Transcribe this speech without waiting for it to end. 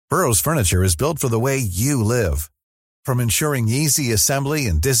Burrow's furniture is built for the way you live. From ensuring easy assembly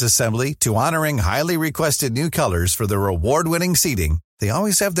and disassembly to honoring highly requested new colors for their award-winning seating, they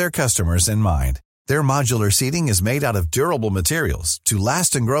always have their customers in mind. Their modular seating is made out of durable materials to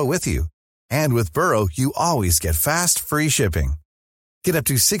last and grow with you. And with Burrow, you always get fast, free shipping. Get up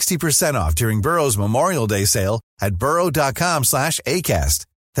to 60% off during Burrow's Memorial Day sale at burrow.com/ACAST.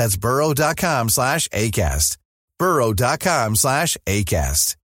 That's burrow.com/ACAST.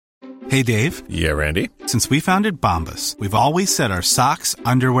 burrow.com/ACAST. Hey, Dave. Yeah, Randy. Since we founded Bombas, we've always said our socks,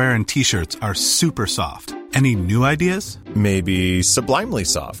 underwear, and T-shirts are super soft. Any new ideas? Maybe sublimely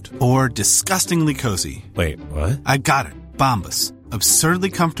soft. Or disgustingly cozy. Wait, what? I got it. Bombas.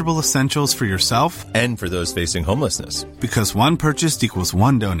 Absurdly comfortable essentials for yourself and for those facing homelessness. Because one purchased equals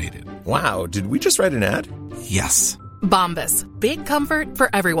one donated. Wow, did we just write an ad? Yes. Bombas. Big comfort for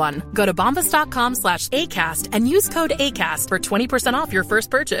everyone. Go to bombas.com/ACAST and use code ACAST for 20% off your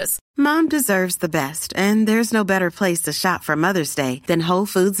first purchase. Mom deserves the best, and there's no better place to shop for Mother's Day than Whole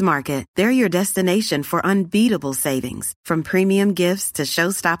Foods Market. They're your destination for unbeatable savings, from premium gifts to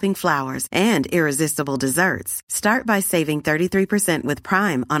show-stopping flowers and irresistible desserts. Start by saving 33% with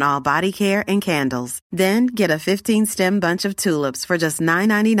Prime on all body care and candles. Then get a 15-stem bunch of tulips for just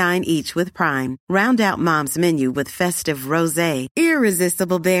 $9.99 each with Prime. Round out Mom's menu with festive rosé,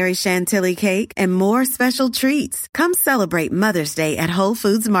 irresistible berry chantilly cake, and more special treats. Come celebrate Mother's Day at Whole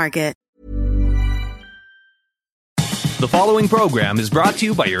Foods Market. The following program is brought to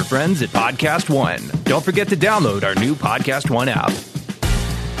you by your friends at Podcast One. Don't forget to download our new Podcast One app.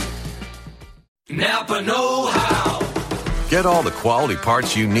 Napa Know-How. Get all the quality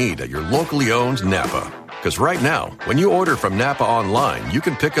parts you need at your locally owned Napa. Because right now, when you order from Napa online, you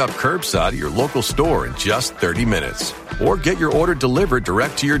can pick up curbside at your local store in just 30 minutes. Or get your order delivered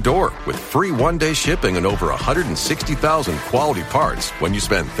direct to your door with free one-day shipping and over 160,000 quality parts when you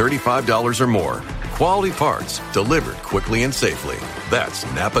spend $35 or more. Quality parts delivered quickly and safely. That's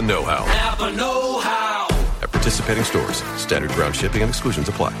Napa Know-How. Napa Know-How. At participating stores, standard ground shipping and exclusions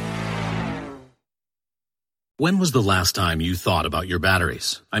apply. When was the last time you thought about your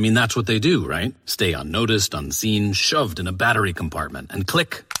batteries? I mean, that's what they do, right? Stay unnoticed, unseen, shoved in a battery compartment, and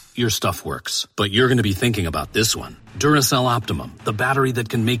click, your stuff works. But you're going to be thinking about this one. Duracell Optimum, the battery that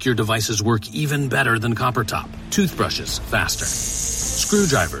can make your devices work even better than copper top. Toothbrushes, faster.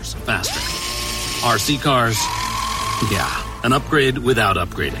 Screwdrivers, faster. RC cars, yeah, an upgrade without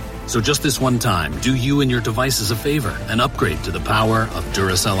upgrading. So just this one time, do you and your devices a favor and upgrade to the power of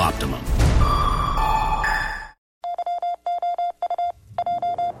Duracell Optimum.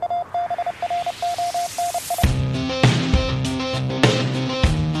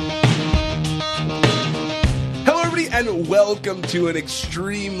 And welcome to an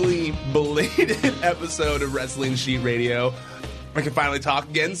extremely belated episode of Wrestling Sheet Radio. I can finally talk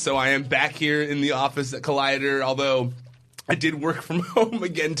again, so I am back here in the office at Collider, although I did work from home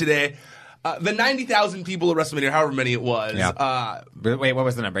again today. The 90,000 people at WrestleMania, however many it was. Yeah. Wait, what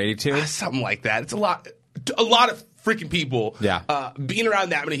was the number, 82? Something like that. It's a lot of freaking people. Yeah. Being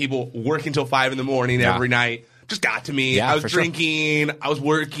around that many people, working till 5 in the morning every night. Just got to me. Yeah, I was drinking. Sure. I was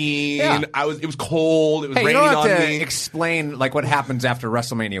working. Yeah. It was cold. It was raining on me. You don't have to explain what happens after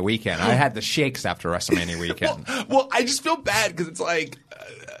WrestleMania weekend. I had the shakes after WrestleMania weekend. well, I just feel bad because it's like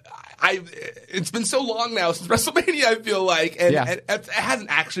it's been so long now since WrestleMania. I feel like, and it hasn't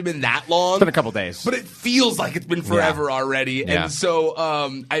actually been that long. It's been a couple days, but it feels like it's been forever already. Yeah. And so,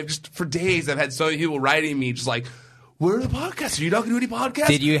 I've just for days I've had so many people writing me just like, where are the podcasts? Are you not going to do any podcasts?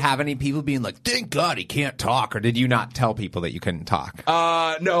 Did you have any people being like, thank God he can't talk? Or did you not tell people that you couldn't talk?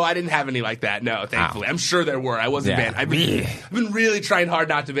 No, I didn't have any like that. No, thankfully. I'm sure there were. I wasn't banned. I've been really trying hard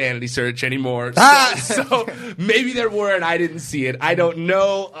not to vanity search anymore. So maybe there were and I didn't see it. I don't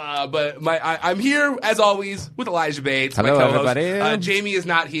know. But I'm here, as always, with Elijah Bates, Hello, my co-host. Everybody. Jamie is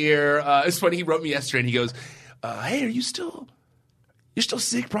not here. It's funny. He wrote me yesterday and he goes, hey, you're still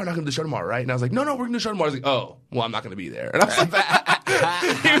sick? Probably not going to do the show tomorrow, right? And I was like, no, we're going to do the show tomorrow. I was like, oh, well, I'm not going to be there. And I was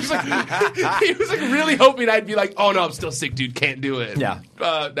like, he was like really hoping I'd be like, oh, no, I'm still sick, dude. Can't do it. Yeah.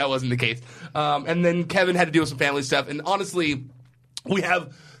 That wasn't the case. And then Kevin had to deal with some family stuff. And honestly, we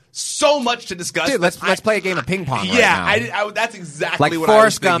have so much to discuss. Dude, let's play a game of ping pong right now. That's exactly what I was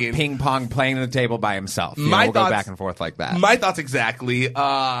Forrest Gump thinking. Ping pong playing at the table by himself. We'll go back and forth like that. My thoughts exactly.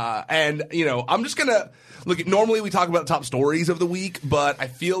 And, I'm just going to look, normally we talk about the top stories of the week, but I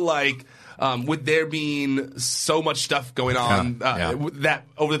feel like with there being so much stuff going on that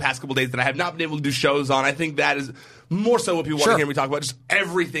over the past couple days that I have not been able to do shows on, I think that is more so what people want to hear me talk about, just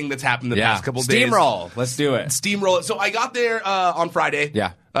everything that's happened the past couple days. Steamroll. Let's do it. Steamroll it. So I got there on Friday.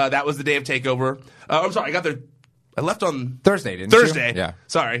 Yeah. That was the day of TakeOver. I'm sorry, I got there I left on Thursday, didn't you? Thursday. Yeah.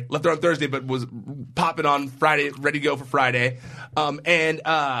 Sorry. Left there on Thursday, but was popping on Friday, ready to go for Friday.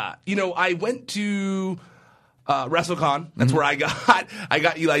 I went to WrestleCon. That's where I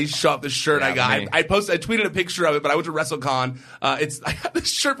got Eli. You show off the shirt I got. I tweeted a picture of it, but I went to WrestleCon. I got this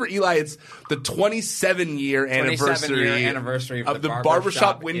shirt for Eli. It's the 27-year anniversary of the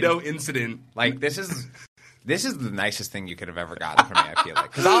barbershop window incident. Like, this is the nicest thing you could have ever gotten from me, I feel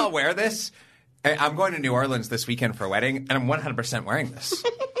like. Because I'll wear this. I'm going to New Orleans this weekend for a wedding, and I'm 100% wearing this.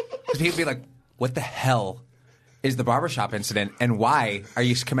 Because people be like, what the hell is the barbershop incident, and why are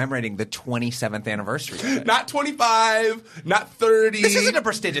you commemorating the 27th anniversary of it? Not 25, not 30. This isn't a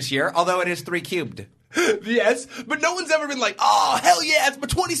prestigious year, although it is 3 cubed. Yes, but no one's ever been like, oh, hell yeah, it's my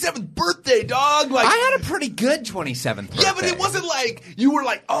 27th birthday, dog. Like, I had a pretty good 27th birthday. Yeah, but it wasn't like, you were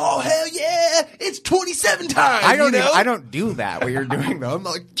like, oh, hell yeah, it's 27 times, I don't do that, what you're doing, though. I'm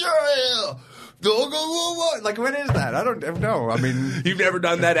like, yeah. Like, what is that? I don't know. I mean, you've never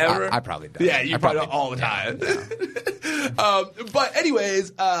done that ever? I probably don't. Yeah, you probably don't all the time. Yeah. But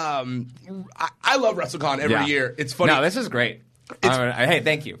anyways, I love WrestleCon every year. It's funny. No, this is great. Hey,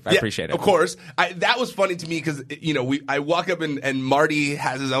 thank you. I appreciate it. Of course. That was funny to me because, I walk up and Marty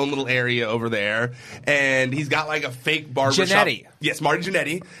has his own little area over there, and he's got like a fake barbershop. Jannetty. Yes, Marty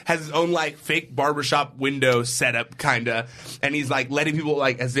Jannetty has his own like fake barbershop window setup, kind of, and he's like letting people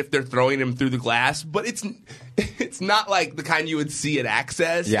like as if they're throwing him through the glass, but it's not like the kind you would see at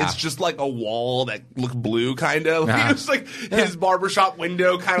Access. Yeah. It's just like a wall that looks blue, kind of. Like, it's like his barbershop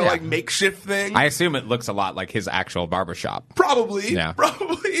window, kind of like makeshift thing. I assume it looks a lot like his actual barbershop. Probably. And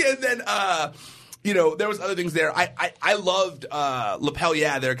then, there was other things there. I loved Lapel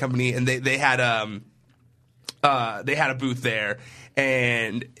Yeah, their company, and they had a booth there,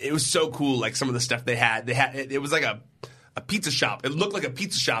 and it was so cool. Like some of the stuff they had it was like a pizza shop. It looked like a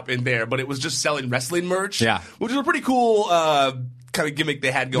pizza shop in there, but it was just selling wrestling merch. Yeah, which was a pretty cool kind of gimmick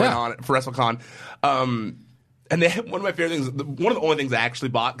they had going on for WrestleCon. And they had one of my favorite things, one of the only things I actually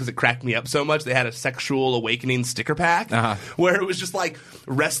bought because it cracked me up so much, they had a Sexual Awakening sticker pack where it was just like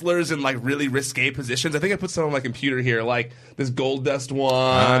wrestlers in like really risque positions. I think I put some on my computer here, like this Goldust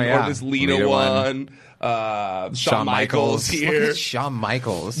one or this Lita one. Shawn Michaels here. Look at Shawn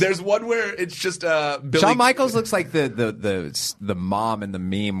Michaels. There's one where it's just Billy. Shawn Michaels looks like the mom in the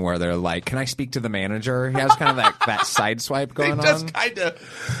meme where they're like, "Can I speak to the manager?" He has kind of that side swipe going on. He does kind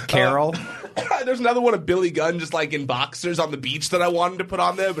of. Carol. There's another one of Billy Gunn just like in boxers on the beach that I wanted to put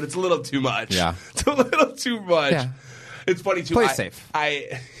on there, but it's a little too much. Yeah, it's a little too much. Yeah. It's funny too. Play safe.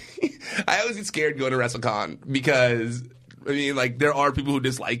 I always get scared going to WrestleCon because. I mean, like, there are people who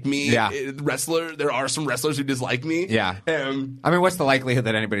dislike me. Yeah. There are some wrestlers who dislike me. Yeah. I mean, what's the likelihood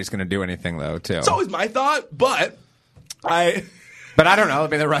that anybody's going to do anything, though, too? It's always my thought, but I don't know. I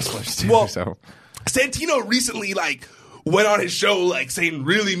mean, they're wrestlers, too. Well, so. Santino recently, like, went on his show, like, saying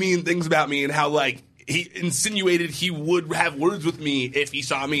really mean things about me and how, like, he insinuated he would have words with me if he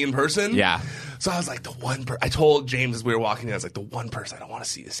saw me in person. Yeah. So I was like, I told James as we were walking in, I was like, the one person I don't want to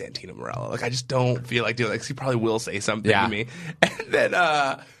see is Santino Marella. Like, I just don't feel like doing that because he probably will say something to me. And then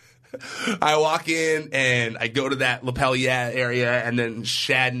I walk in and I go to that Lapel Yeah area, and then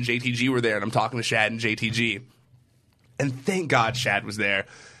Shad and JTG were there, and I'm talking to Shad and JTG. And thank God Shad was there.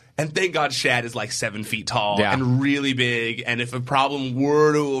 And thank God Shad is like 7 feet tall and really big. And if a problem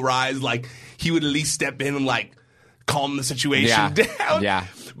were to arise, like, he would at least step in and, like, calm the situation down. Yeah.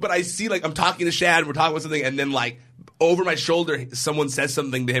 But I see, like, I'm talking to Shad, we're talking about something, and then, like, over my shoulder, someone says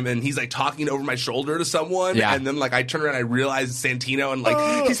something to him, and he's, like, talking over my shoulder to someone. Yeah. And then, like, I turn around and I realize it's Santino, and,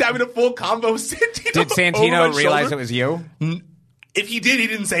 like, he's having a full combo with Santino. Did Santino realize it was you? If he did, he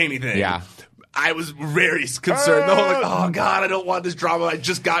didn't say anything. Yeah. I was very concerned. The whole like, oh God, I don't want this drama. I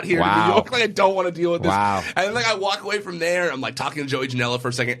just got here to New York. Like, I don't want to deal with this. Wow. And then, like, I walk away from there. I'm like talking to Joey Janela for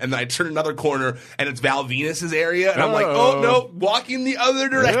a second, and then I turn another corner, and it's Val Venus's area, and I'm like, oh no, walking the other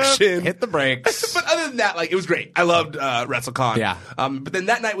direction. Hit the brakes. But other than that, like, it was great. I loved WrestleCon. Yeah. But then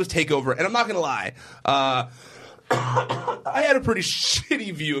that night was TakeOver, and I'm not gonna lie, I had a pretty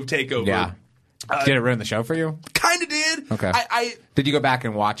shitty view of TakeOver. Yeah. Did it ruin the show for you? Kind of did. Okay. Did you go back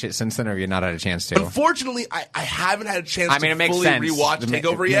and watch it since then, or have you not had a chance to? Unfortunately, I haven't had a chance to fully rewatch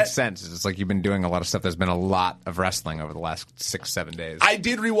TakeOver yet. It makes sense. It's like you've been doing a lot of stuff. There's been a lot of wrestling over the last 6-7 days. I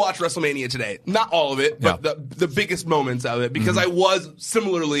did rewatch WrestleMania today. Not all of it, but the biggest moments of it, because I was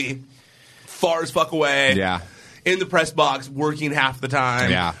similarly far as fuck away. Yeah. In the press box, working half the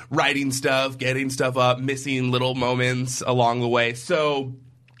time, writing stuff, getting stuff up, missing little moments along the way. So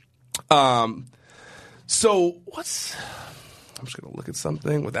I'm just going to look at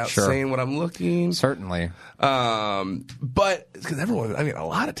something without saying what I'm looking. Certainly. But because everyone, I mean, a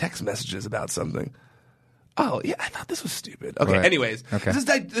lot of text messages about something. Oh, yeah, I thought this was stupid. Okay, Right. anyways. Okay. This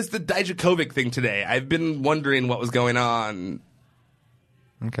is the Dijakovic thing today. I've been wondering what was going on.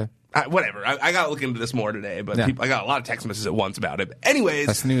 Okay. Whatever. I got to look into this more today, but Yeah. I got a lot of text messages at once about it. But anyways.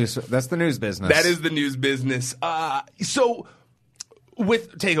 That's news. That's the news business. That is the news business. So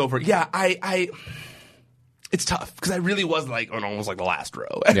with TakeOver, yeah, I it's tough because I really was like on almost like the last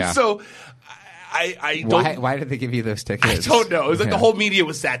row. And Yeah. so I don't. Why did they give you those tickets? I don't know. It was like the whole media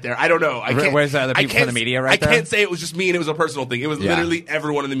was sat there. I don't know. Where's the other people from the media right there? I can't say it was just me and it was a personal thing. It was literally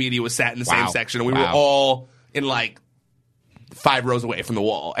everyone in the media was sat in the same section. And we were all in like 5 rows away from the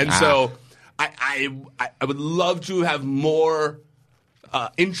wall. And so I would love to have more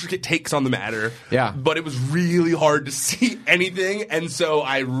intricate takes on the matter. Yeah. But it was really hard to see anything. And so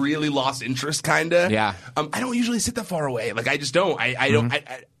I really lost interest, kind of. Yeah. I don't usually sit that far away. Like, I just don't. I don't.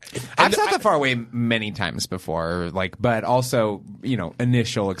 I've sat that far away many times before, but also,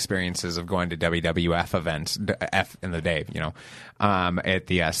 initial experiences of going to WWF events, F in the day, at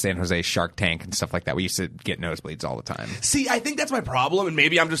the San Jose Shark Tank and stuff like that. We used to get nosebleeds all the time. See, I think that's my problem, and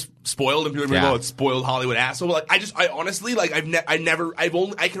maybe I'm just spoiled, and people are like, "Oh, it's spoiled Hollywood asshole." But I honestly, like, I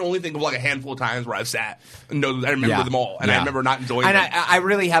can only think of like a handful of times where I've sat and I remember them all, and I remember not enjoying them. And I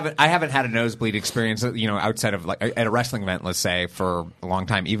really haven't had a nosebleed experience, outside of like at a wrestling event, let's say, for a long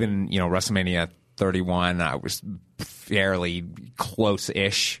time. Even WrestleMania 31, I was fairly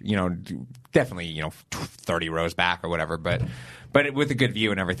close-ish. Definitely 30 rows back or whatever, but with a good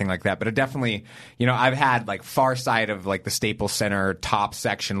view and everything like that. But it definitely, I've had like far side of like the Staples Center top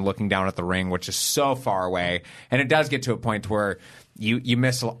section looking down at the ring, which is so far away, and it does get to a point where you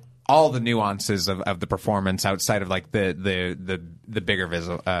miss all the nuances of the performance outside of like the bigger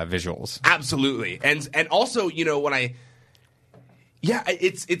visuals. Absolutely, and also when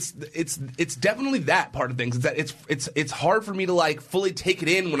it's definitely that part of things. Is that it's hard for me to like fully take it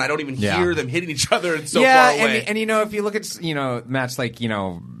in when I don't even hear them hitting each other. It's so far away. And if you look at match like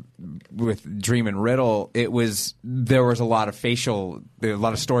with Dream and Riddle, there was a lot of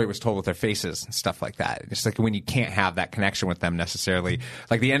story was told with their faces and stuff like that. It's like when you can't have that connection with them necessarily.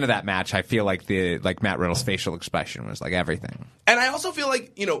 Like the end of that match, I feel like Matt Riddle's facial expression was like everything. And I also feel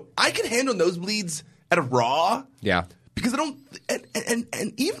like I can handle nosebleeds at a Raw. Yeah. Because I don't,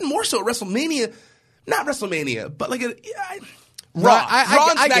 and even more so at WrestleMania, not WrestleMania, but like Raw. Raw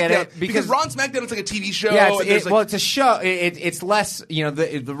and I SmackDown, get it because Raw and SmackDown, it's like a TV show. Yeah, it's a show. It's less,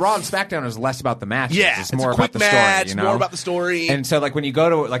 the Raw and SmackDown is less about the matches. Yeah, it's more a quick about the match, story. More about the story. And so, like when you go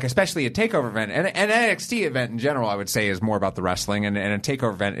to like especially a takeover event and an NXT event in general, I would say is more about the wrestling, and a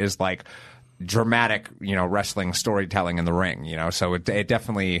takeover event is like dramatic, wrestling storytelling in the ring, so it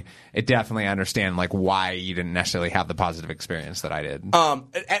definitely understand like why you didn't necessarily have the positive experience that I did. And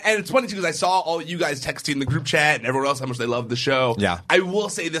it's funny too because I saw all you guys texting in the group chat and everyone else how much they loved the show. Yeah, I will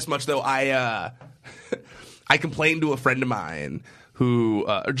say this much though, I complained to a friend of mine who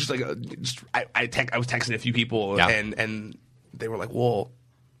I was texting a few people and they were like, well,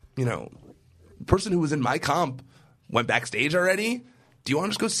 the person who was in my comp went backstage already. Do you want to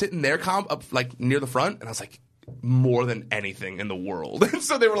just go sit in their comp up like near the front? And I was like, more than anything in the world. And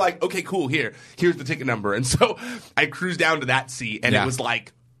so they were like, okay, cool, here's the ticket number. And so I cruised down to that seat and it was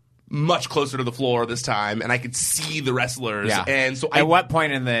like much closer to the floor this time and I could see the wrestlers. Yeah. And so at what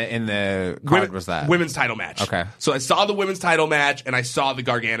point in the card was that? Women's title match. Okay. So I saw the women's title match and I saw the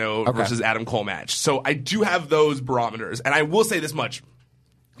Gargano versus Adam Cole match. So I do have those barometers. And I will say this much.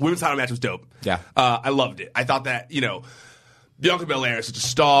 Women's title match was dope. Yeah. I loved it. I thought that, Bianca Belair is such a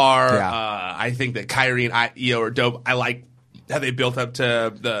star. Yeah. I think that Kairi and Io are dope. I like how they built up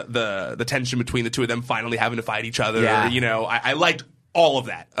to the tension between the two of them finally having to fight each other. Yeah. I liked all of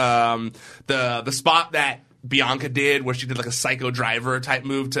that. The spot that Bianca did where she did like a Psycho Driver type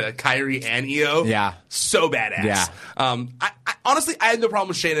move to Kairi and Io. Yeah. So badass. Yeah. I honestly, I had no problem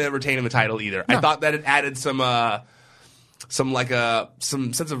with Shayna retaining the title either. No. I thought that it added some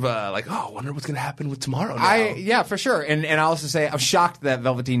sense of I wonder what's going to happen with tomorrow now. Yeah, for sure. And I'll also say I'm shocked that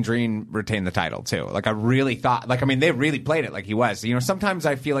Velveteen Dream retained the title too. Like I really thought, they really played it like he was. Sometimes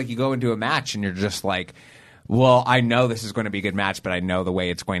I feel like you go into a match and you're just like, well, I know this is going to be a good match, but I know the way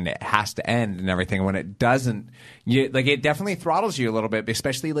it has to end and everything. When it doesn't, it definitely throttles you a little bit,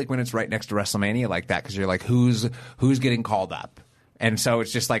 especially like when it's right next to WrestleMania like that, because you're like, who's getting called up? And so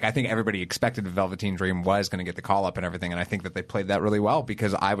it's just like I think everybody expected the Velveteen Dream was going to get the call up and everything, and I think that they played that really well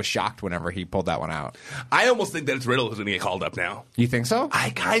because I was shocked whenever he pulled that one out. I almost think that it's Riddle who's going to get called up now. You think so? I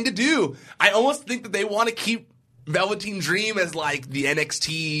kind of do. I almost think that they want to keep Velveteen Dream as like the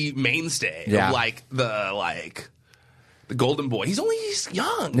NXT mainstay of like the Golden Boy. He's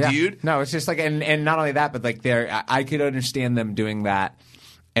young, dude. No, it's just like and not only that, but like I could understand them doing that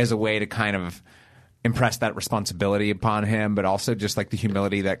as a way to kind of impress that responsibility upon him, but also just like the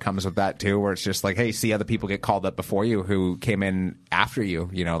humility that comes with that too, where it's just like, hey, see other people get called up before you who came in after you.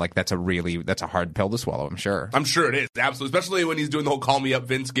 You know, like that's a hard pill to swallow, I'm sure. I'm sure it is, absolutely. Especially when he's doing the whole call me up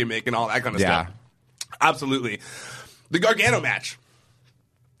Vince gimmick and all that kind of stuff. Absolutely. The Gargano match.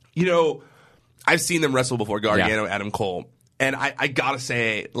 You know, I've seen them wrestle before, Gargano, Adam Cole. And I gotta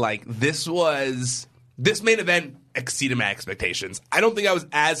say, like, this main event exceeded my expectations. I don't think I was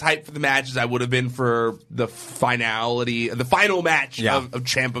as hyped for the match as I would have been for the final match of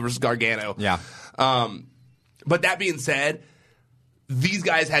Ciampa versus Gargano. Yeah. But that being said, these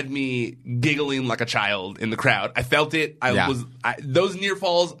guys had me giggling like a child in the crowd. I felt it. Those near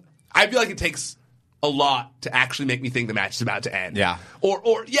falls, I feel like it takes a lot to actually make me think the match is about to end. Yeah.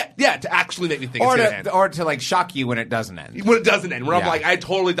 Or to actually make me think it's going to end. Or to like shock you when it doesn't end. When it doesn't end. Where I'm like, I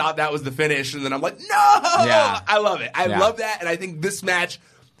totally thought that was the finish, and then I'm like, no! Yeah. I love it. I love that, and I think this match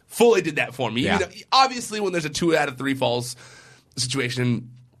fully did that for me. Yeah. You know, obviously, when there's a 2 out of 3 falls situation,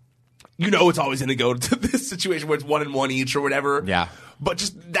 you know it's always going to go to this situation where it's 1 and 1 each or whatever. Yeah. But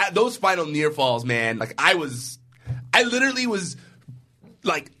just those final near falls, man, like I literally was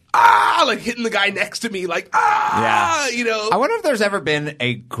like, like hitting the guy next to me, like, you know. I wonder if there's ever been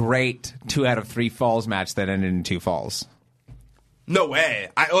a great 2 out of 3 falls match that ended in 2 falls. No way.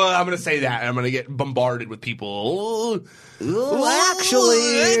 I'm going to say that, and I'm going to get bombarded with people. Actually.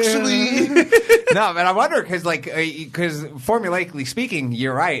 No, but I wonder because formulaically speaking,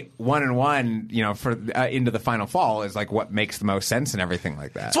 you're right. 1 and 1, you know, for into the final fall is like what makes the most sense and everything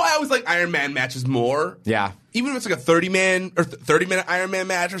like that. That's why I always like Iron Man matches more. Yeah. Even if it's like a 30-minute Iron Man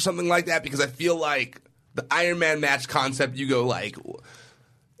match or something like that, because I feel like the Iron Man match concept, you go like,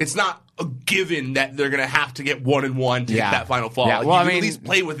 it's not a given that they're going to have to get 1 and 1 to get that final fall. Yeah. Well, you can at least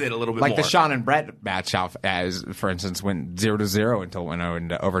play with it a little bit more. Like the Shawn and Brett match, as for instance, went 0-0 until it went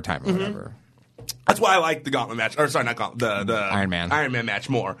into overtime or whatever. That's why I like the Gauntlet match. Or sorry, not Gauntlet. The Iron Man match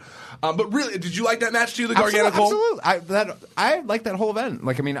more. But really, did you like that match too? The Gargano Cole? Absolutely. I like that whole event.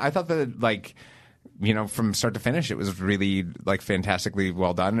 Like, I mean, I thought that like, you know, from start to finish, it was really like fantastically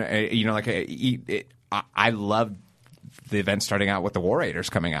well done. You know, like I loved the event starting out with the War Raiders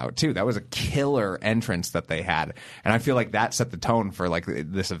coming out too. That was a killer entrance that they had, and I feel like that set the tone for like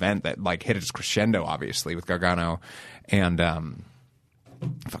this event that like hit its crescendo, obviously with Gargano and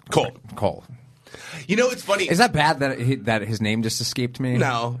Cole. You know, it's funny. Is that bad that his name just escaped me?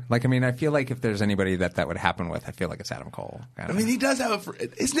 No. Like, I mean, I feel like if there's anybody that would happen with, I feel like it's Adam Cole. I mean, he does have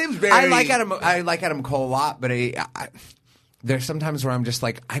his name's very. I like Adam Cole a lot, but there's sometimes where I'm just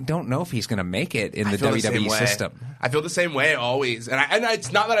like, I don't know if he's going to make it in the WWE system. I feel the same way always, and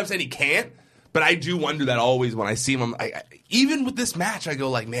it's not that I'm saying he can't, but I do wonder that always when I see him. Even with this match, I go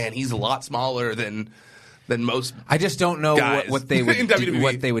like, man, he's a lot smaller than most. I just don't know what they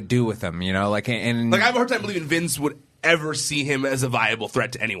would do with him. You know, like I have a hard time believing Vince would ever see him as a viable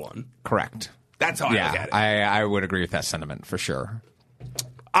threat to anyone. Correct. That's how I look at it. I would agree with that sentiment for sure.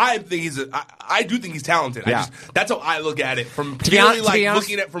 I think I do think he's talented. Yeah. That's how I look at it from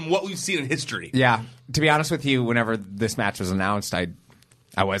looking at from what we've seen in history. Yeah. To be honest with you, whenever this match was announced, I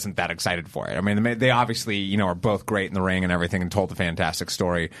wasn't that excited for it. I mean, they obviously, you know, are both great in the ring and everything and told a fantastic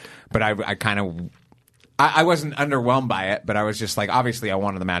story. But I wasn't underwhelmed by it, but I was just like, obviously I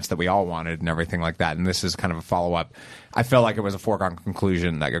wanted the match that we all wanted and everything like that. And this is kind of a follow-up. I felt like it was a foregone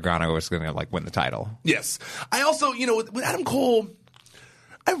conclusion that Gargano was going to like win the title. Yes. I also, you know, with Adam Cole,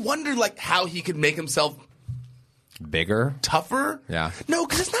 I wonder like how he could make himself bigger, tougher. Yeah. No,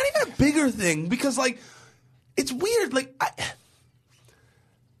 because it's not even a bigger thing. Because like, it's weird. Like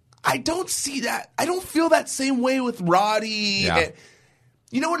I don't see that. I don't feel that same way with Roddy. Yeah. And,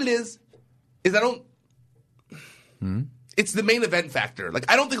 you know what it is? Is I don't. It's the main event factor. Like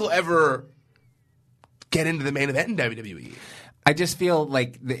I don't think he'll ever get into the main event in WWE. I just feel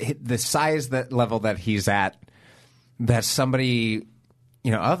like the size that level that he's at, that somebody,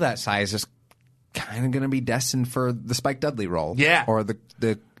 you know, of that size is kind of going to be destined for the Spike Dudley role, or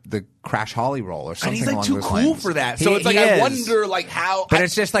the Crash Holly role, or something. And he's like along too those cool lines. for that. So it's like I wonder like how. But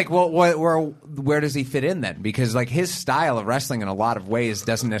it's just like, well, where does he fit in then? Because like his style of wrestling in a lot of ways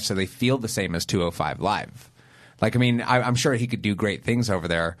doesn't necessarily feel the same as 205 Live. Like, I mean, I'm sure he could do great things over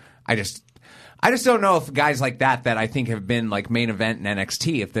there. I just don't know if guys like that I think have been like main event in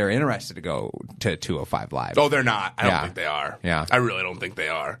NXT, if they're interested to go to 205 Live. Oh, they're not. I don't think they are. Yeah. I really don't think they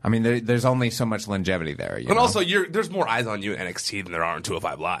are. I mean, there's only so much longevity there. And also, there's more eyes on you in NXT than there are in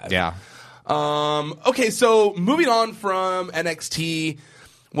 205 Live. Yeah. Okay, so moving on from NXT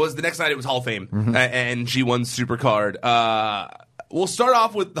was the next night. It was Hall of Fame and G1 Supercard. We'll start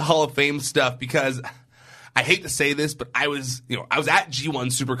off with the Hall of Fame stuff because I hate to say this, but I was at G1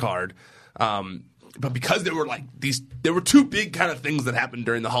 Supercard But because there were two big kind of things that happened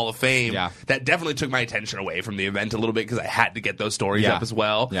during the Hall of Fame that definitely took my attention away from the event a little bit because I had to get those stories up as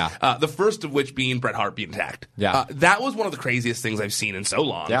well. Yeah. The first of which being Bret Hart being attacked. Yeah. That was one of the craziest things I've seen in so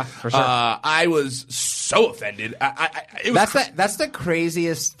long. Yeah, for sure. I was so offended. That's the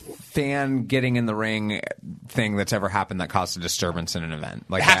craziest fan getting in the ring thing that's ever happened that caused a disturbance in an event.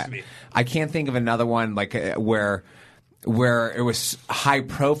 Like, it has to be. I can't think of another one like where it was high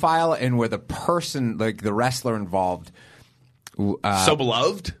profile and where the person, like the wrestler involved, so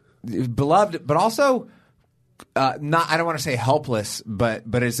beloved, but also not. I don't want to say helpless, but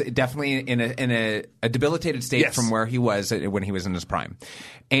is definitely in a debilitated state from where he was when he was in his prime,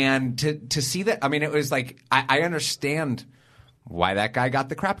 and to see that. I mean, it was like I understand why that guy got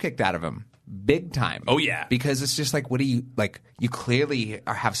the crap kicked out of him. Big time. Oh, yeah. Because it's just like, what do you, like, you clearly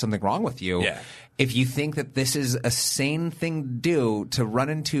have something wrong with you. Yeah. If you think that this is a sane thing to do to run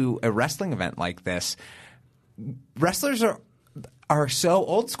into a wrestling event like this, wrestlers are so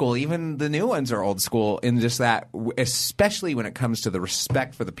old school. Even the new ones are old school in just that, especially when it comes to the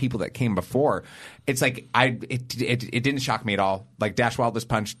respect for the people that came before. It's like, it didn't shock me at all. Like, Dash Wilder's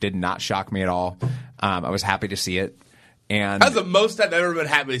punch did not shock me at all. I was happy to see it. And that's the most I've ever been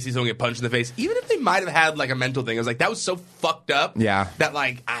happy to see someone get punched in the face. Even if they might have had like a mental thing. I was like, that was so fucked up. Yeah. That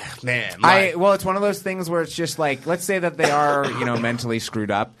like, man. Well, it's one of those things where it's just like, let's say that they are, mentally screwed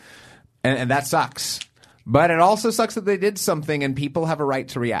up. And that sucks. But it also sucks that they did something and people have a right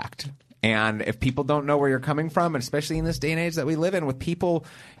to react. And if people don't know where you're coming from, and especially in this day and age that we live in with people,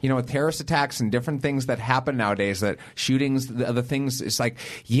 with terrorist attacks and different things that happen nowadays, that shootings, the other things, it's like,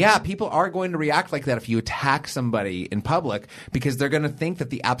 yeah, people are going to react like that if you attack somebody in public because they're going to think that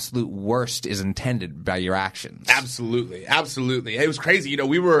the absolute worst is intended by your actions. Absolutely. Absolutely. It was crazy.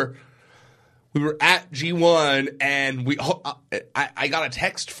 We were at G1 and I got a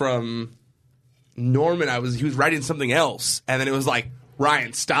text from Norman. He was writing something else. And then it was like,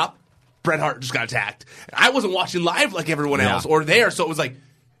 Ryan, stop. Bret Hart just got attacked. And I wasn't watching live like everyone else or there, so it was like,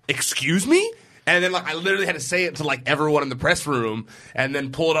 excuse me? And then like I literally had to say it to like everyone in the press room and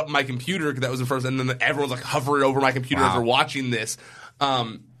then pull it up on my computer because that was the first, and then everyone's like hovering over my computer as we're watching this.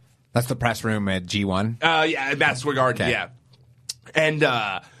 That's the press room at G1? Yeah, at Madison Square Garden, yeah. And,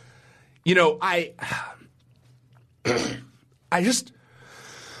 I just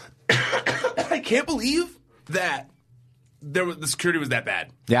I can't believe that the security was that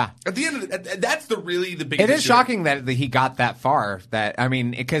bad. Yeah. At the end of it, that's the big It is shocking that he got that far.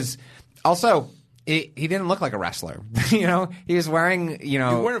 Because also he didn't look like a wrestler. He was wearing, He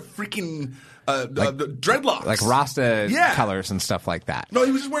was wearing freaking dreadlocks. Like Rasta colors and stuff like that. No,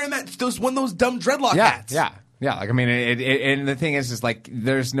 he was just wearing one of those dumb dreadlock hats. Yeah. Yeah. Like, I mean, and the thing is like,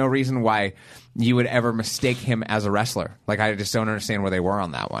 there's no reason why you would ever mistake him as a wrestler. Like, I just don't understand where they were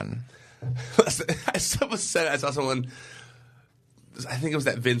on that one. I saw someone, I think it was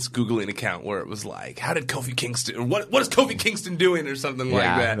that Vince Googling account where it was like, how did Kofi Kingston, what is Kofi Kingston doing or something like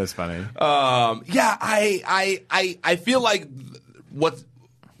that. Yeah, that's funny. I feel like what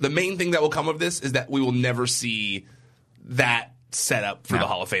the main thing that will come of this is that we will never see that set up for the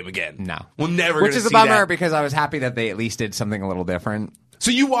Hall of Fame again. No. We'll never Which is a see bummer that. because I was happy that they at least did something a little different. So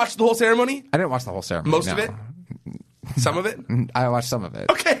you watched the whole ceremony? I didn't watch the whole ceremony. Most of it? Some of it? I watched some of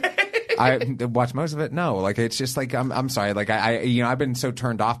it. Okay. I watched most of it. No, like it's just like I'm sorry. Like I've been so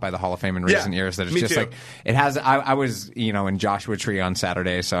turned off by the Hall of Fame in recent years that it's just like it has. I was in Joshua Tree on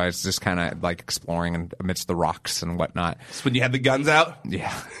Saturday, so I was just kind of like exploring amidst the rocks and whatnot. That's when you had the guns out.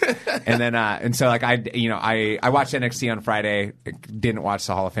 Yeah, and then and so like I watched NXT on Friday. Didn't watch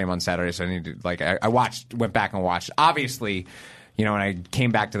the Hall of Fame on Saturday, so I needed went back and watched. Obviously. When I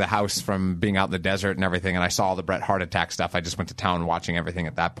came back to the house from being out in the desert and everything, and I saw all the Bret Hart attack stuff, I just went to town watching everything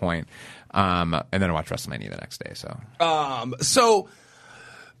at that point. And then I watched WrestleMania the next day. So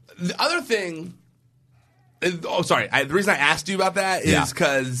the other thing, the reason I asked you about that is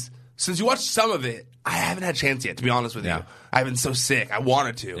because since you watched some of it, I haven't had a chance yet, to be honest with you. I've been so sick. I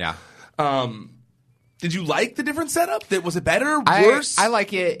wanted to. Yeah. Did you like the different setup? Was it better? Worse? I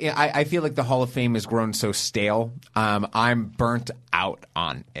like it. I feel like the Hall of Fame has grown so stale. I'm burnt out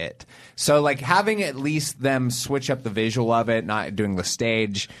on it. So like having at least them switch up the visual of it, not doing the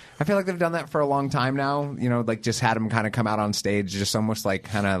stage. I feel like they've done that for a long time now. Like just had them kind of come out on stage, just almost like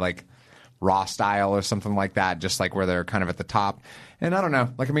kind of like Raw style or something like that, just like where they're kind of at the top. And I don't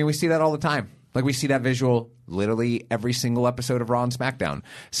know. Like, I mean, we see that all the time. Like we see that visual literally every single episode of Raw and SmackDown.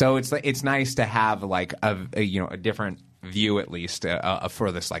 So it's nice to have like a different view at least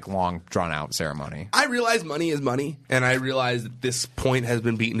for this like long drawn out ceremony. I realize money is money, and I realize that this point has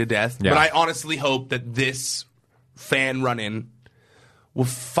been beaten to death. Yeah. But I honestly hope that this fan run-in will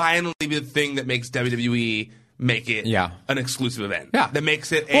finally be the thing that makes WWE make it an exclusive event. Yeah. That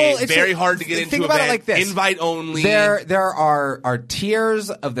makes it very hard to get into think about event, it like this. Invite only. There are tiers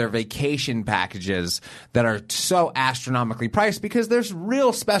of their vacation packages that are so astronomically priced because there's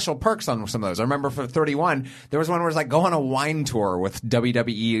real special perks on some of those. I remember for 31, there was one where it was like go on a wine tour with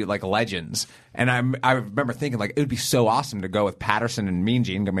WWE like legends. And I remember thinking like it would be so awesome to go with Patterson and Mean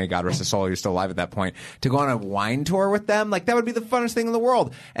Gene, may God rest his soul, he was still alive at that point, to go on a wine tour with them. Like that would be the funnest thing in the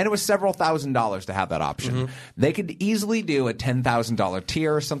world. And it was several $1,000s to have that option. Mm-hmm. They could easily do a $10,000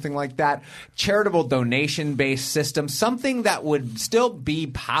 tier or something like that. Charitable donation-based system, something that would still be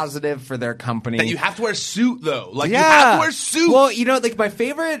positive for their company. That you have to wear a suit, though. Like, you have to wear a suit. Well, like my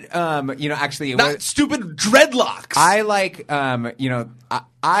favorite, actually... Not stupid dreadlocks. I like,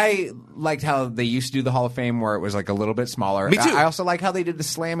 I liked how they used to do the Hall of Fame where it was like a little bit smaller. Me too. I also like how they did the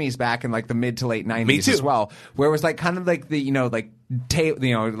Slammies back in like the mid to late 90s Me too. as well, where it was like kind of like the,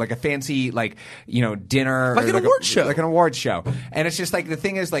 like a fancy dinner. Like an award show. Like an award show. And it's just like the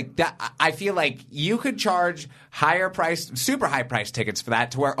thing is like that, I feel like you could charge super high price tickets for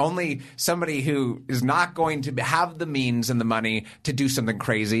that to where only somebody who is not going to have the means and the money to do something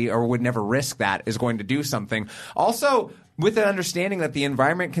crazy or would never risk that is going to do something. Also, with an understanding that the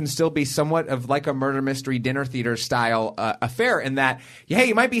environment can still be somewhat of like a murder mystery dinner theater style affair in that, hey,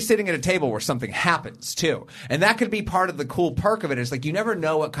 you might be sitting at a table where something happens too. And that could be part of the cool perk of it is like you never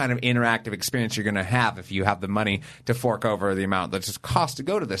know what kind of interactive experience you're going to have if you have the money to fork over the amount that just costs to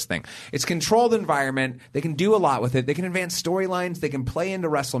go to this thing. It's controlled environment. They can do a lot with it. They can advance storylines. They can play into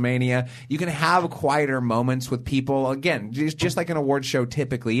WrestleMania. You can have quieter moments with people. Again, just like an award show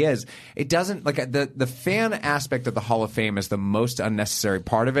typically is. It doesn't like the fan aspect of the Hall of Fame is the most unnecessary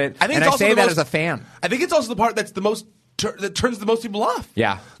part of it. I say that as a fan. I think it's also the part that's the most that turns the most people off.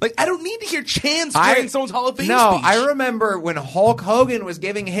 Yeah. Like, I don't need to hear chants during someone's Hall of Fame speech. I remember when Hulk Hogan was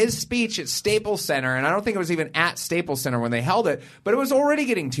giving his speech at Staples Center, and I don't think it was even at Staples Center when they held it, but it was already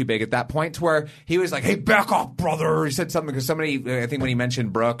getting too big at that point to where he was like, hey, back off, brother. He said something because somebody, I think when he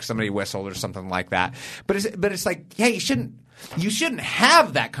mentioned Brooke, somebody whistled or something like that. But it's like, hey, you shouldn't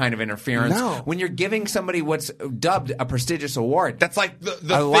have that kind of interference when you're giving somebody what's dubbed a prestigious award. That's like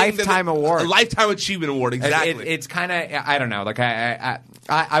a lifetime award. A lifetime achievement award, exactly. It's kind of, I don't know. Like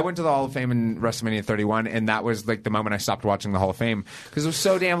I went to the Hall of Fame in WrestleMania 31, and that was like the moment I stopped watching the Hall of Fame because it was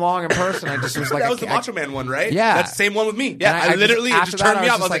so damn long in person. I just was like, that was the Macho Man one, right? Yeah, that's the same one with me. Yeah, I literally it just turned me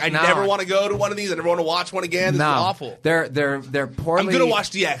off. I was like, I never want to go to one of these. I never want to watch one again. This is awful. They're poorly. I'm gonna watch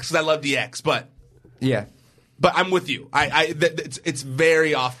DX because I love DX, but yeah. But I'm with you. It's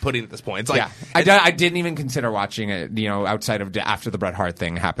very off-putting at this point. It's like I didn't even consider watching it. Outside of after the Bret Hart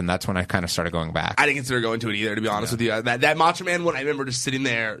thing happened, that's when I kind of started going back. I didn't consider going to it either, to be honest with you. That Macho Man one, I remember just sitting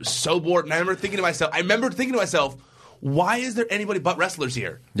there so bored, and I remember thinking to myself, why is there anybody but wrestlers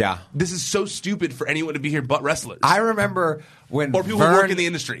here? Yeah, this is so stupid for anyone to be here but wrestlers. I remember when or people who work in the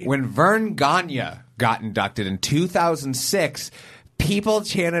industry. When Vern Gagne got inducted in 2006, people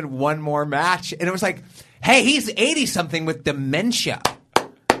chanted one more match, and it was like, hey, he's 80-something with dementia.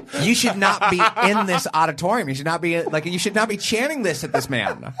 You should not be in this auditorium. You should not be chanting this at this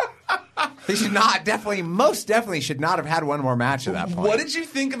man. He should not, most definitely should not have had one more match at that point. What did you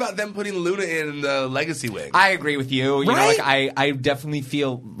think about them putting Luna in the Legacy wing? I agree with you. Right? I definitely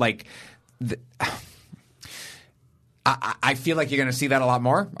feel like I feel like you're going to see that a lot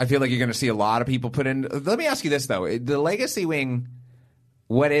more. I feel like you're going to see a lot of people put in. Let me ask you this though: the Legacy wing.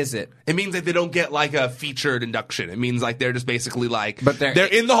 What is it? It means that they don't get like a featured induction. It means like they're just basically like they're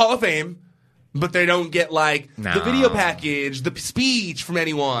in the Hall of Fame, but they don't get like the video package, the speech from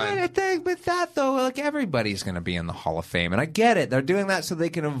anyone. I think with that though, like everybody's going to be in the Hall of Fame, and I get it. They're doing that so they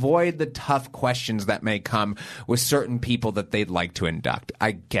can avoid the tough questions that may come with certain people that they'd like to induct.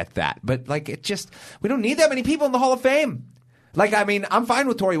 I get that, but like we don't need that many people in the Hall of Fame. Like, I mean, I'm fine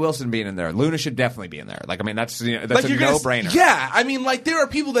with Tori Wilson being in there. Luna should definitely be in there. Like, I mean, that's a no-brainer. Yeah, I mean, like, there are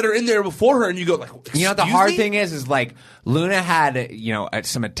people that are in there before her, and you go, like, the hard thing is like, Luna had,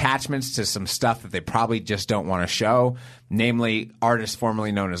 some attachments to some stuff that they probably just don't want to show. Namely, artists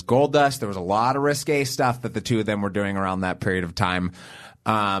formerly known as Goldust. There was a lot of risque stuff that the two of them were doing around that period of time.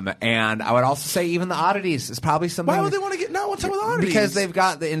 And I would also say even the Oddities is probably something. Why would they want to get what's up with Oddities? Because they've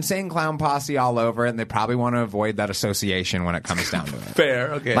got the Insane Clown Posse all over it, and they probably want to avoid that association when it comes down to it.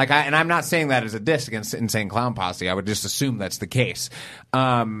 Fair, okay. And I'm not saying that as a diss against Insane Clown Posse. I would just assume that's the case.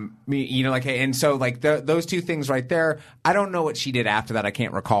 And so those two things right there. I don't know what she did after that. I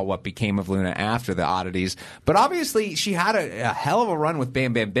can't recall what became of Luna after the Oddities, but obviously she had a hell of a run with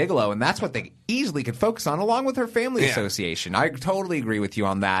Bam Bam Bigelow, and that's what they easily could focus on, along with her family association. I totally agree with you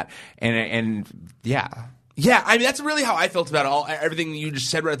on that, and yeah. Yeah, I mean, that's really how I felt about it. Everything you just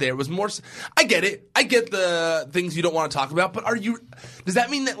said right there was more. I get it. I get the things you don't want to talk about, but does that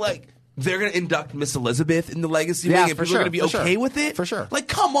mean that, like, they're going to induct Miss Elizabeth in the Legacy Ring and people are going to be okay with it? For sure. Like,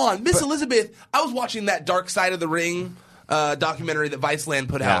 come on. Miss Elizabeth, I was watching that Dark Side of the Ring documentary that Viceland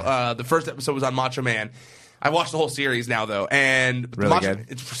put out. The first episode was on Macho Man. I watched the whole series now, though, and really good.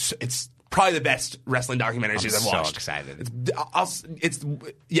 It's probably the best wrestling documentary series I've watched. I'm so excited.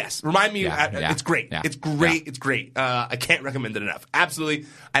 Yes. Remind me. Yeah. It's great. Yeah. It's great. Yeah. It's great. I can't recommend it enough. Absolutely.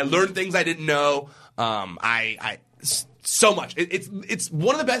 I learned things I didn't know. So much. It's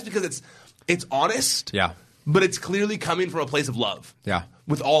one of the best because it's honest. Yeah. But it's clearly coming from a place of love. Yeah.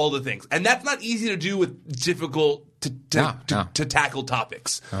 With all the things, and that's not easy to do with difficult to tackle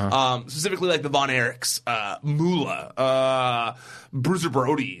topics. Specifically, like the Von Erichs, Moolah, Bruiser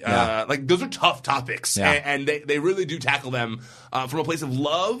Brody. Like, those are tough topics, and they really do tackle them from a place of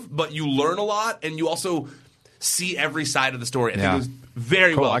love. But you learn a lot, and you also see every side of the story. I think it was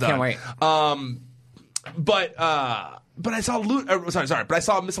very well done. I can't wait. But I saw But I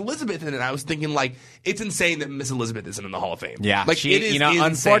saw Miss Elizabeth in it, and I was thinking, like, it's insane that Miss Elizabeth isn't in the Hall of Fame. Yeah, like, it is.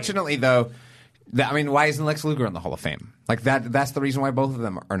 Unfortunately, though, why isn't Lex Luger in the Hall of Fame? Like, that's the reason why both of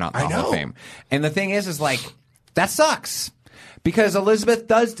them are not in the Hall of Fame. And the thing is like, that sucks. Because Elizabeth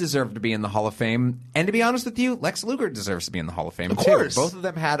does deserve to be in the Hall of Fame, and to be honest with you, Lex Luger deserves to be in the Hall of Fame too. Both of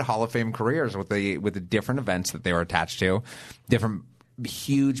them had Hall of Fame careers with the different events that they were attached to, different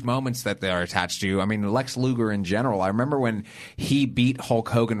huge moments that they are attached to. I mean, Lex Luger in general. I remember when he beat Hulk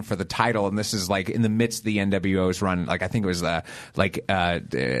Hogan for the title, and this is like in the midst of the NWO's run. Like, I think it was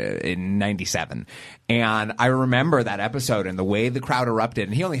in '97, and I remember that episode and the way the crowd erupted.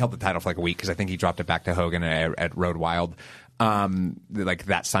 And he only held the title for like a week because I think he dropped it back to Hogan at Road Wild. Like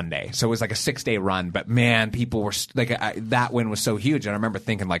that Sunday. So it was like a 6-day run, but man, people were like, that win was so huge. And I remember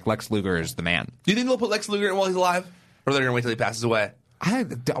thinking, like, Lex Luger is the man. Do you think they'll put Lex Luger in while he's alive? Or they're going to wait till he passes away?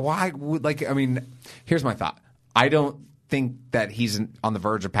 Here's my thought. I don't think that he's on the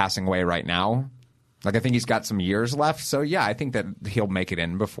verge of passing away right now. Like, I think he's got some years left. So, yeah, I think that he'll make it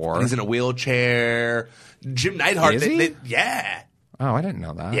in before. He's in a wheelchair. Jim Neidhart. Is he? Yeah. Oh, I didn't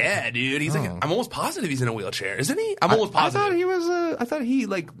know that. Yeah, dude. He's like, I'm almost positive he's in a wheelchair, isn't he? I'm almost positive. I thought he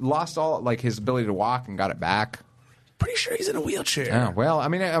like lost all like his ability to walk and got it back. Pretty sure he's in a wheelchair. Oh, well, I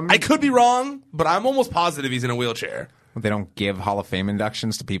mean, I could be wrong, but I'm almost positive he's in a wheelchair. They don't give Hall of Fame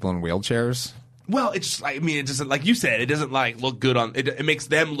inductions to people in wheelchairs. Well, it's I mean, it doesn't, like you said, it doesn't like look good on. It makes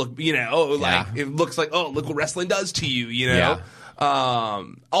them look, it looks like, oh, look what wrestling does to you, you know. Yeah.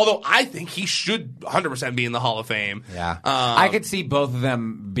 Although I think he should 100% be in the Hall of Fame. Yeah. I could see both of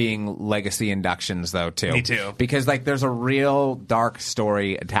them being legacy inductions, though, too. Me too. Because, like, there's a real dark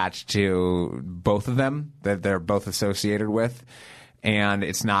story attached to both of them that they're both associated with. And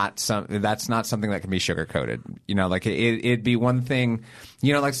that's not something that can be sugar-coated. You know, like, it'd be one thing,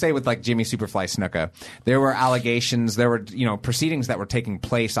 you know, like, say with, like, Jimmy Superfly Snuka, there were allegations, there were, you know, proceedings that were taking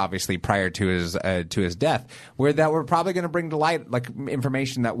place, obviously, prior to his death, that were probably going to bring to light, like,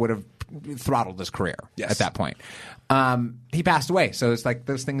 information that would have throttled his career at that point. He passed away, so it's like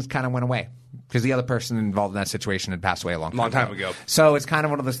those things kind of went away. Because the other person involved in that situation had passed away a long time ago. So it's kind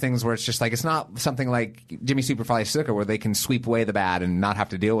of one of those things where it's just like, it's not something like Jimmy Superfly Snuka where they can sweep away the bad and not have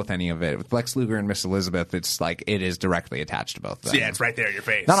to deal with any of it. With Lex Luger and Miss Elizabeth, it's like it is directly attached to both of them. So yeah, it's right there in your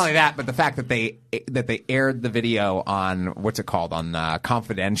face. Not only that, but the fact that they aired the video on, what's it called, on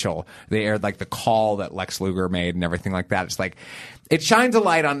Confidential. They aired like the call that Lex Luger made and everything like that. It's like, it shines a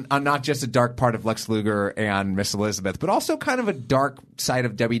light on not just a dark part of Lex Luger and Miss Elizabeth, but also kind of a dark side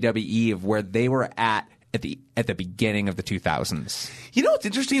of WWE of where they were at the beginning of the 2000s. You know what's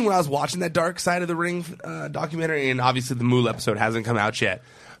interesting? When I was watching that Dark Side of the Ring documentary, and obviously the Moolah episode hasn't come out yet,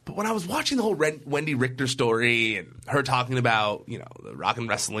 but when I was watching the whole Wendy Richter story and her talking about, you know, the rock and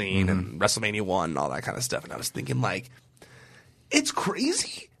wrestling and WrestleMania 1 and all that kind of stuff, and I was thinking, like, it's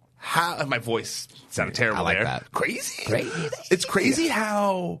crazy how my voice sounded terrible. I like there. that. Crazy. It's crazy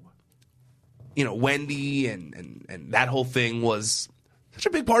how, you know, Wendy and that whole thing was such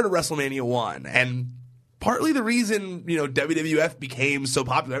a big part of WrestleMania 1, and partly the reason, you know, WWF became so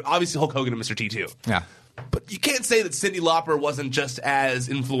popular. Obviously, Hulk Hogan and Mr. T too. Yeah. But you can't say that Cyndi Lauper wasn't just as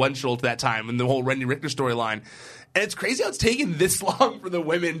influential to that time in the whole Wendy Richter storyline. And it's crazy how it's taken this long for the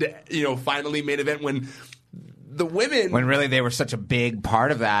women to, you know, finally main event when the women, when really they were such a big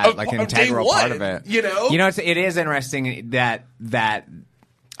part of that, like an integral part of it. You know, it is interesting that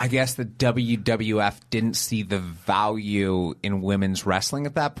I guess the WWF didn't see the value in women's wrestling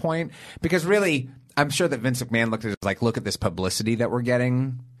at that point, because really, I'm sure that Vince McMahon looked at it as like, look at this publicity that we're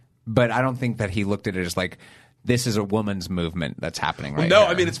getting, but I don't think that he looked at it as like, this is a woman's movement that's happening right now.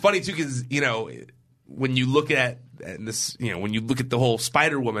 I mean, it's funny too because, you know, when you look at this, when you look at the whole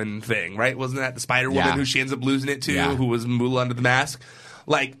Spider-Woman thing, right? Wasn't that the Spider-Woman who she ends up losing it to, who was Moolah under the mask?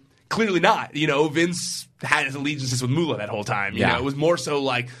 Like, clearly not. Vince had his allegiances with Moolah that whole time. You know, it was more so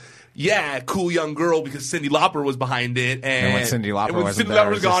like, cool young girl because Cyndi Lauper was behind it. And when Cyndi Lauper was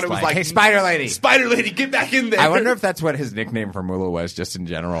gone, it was like, hey, Spider Lady. Spider Lady, get back in there. I wonder if that's what his nickname for Moolah was, just in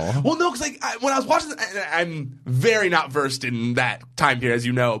general. Well, no, because when I was watching, I'm very not versed in that time period, as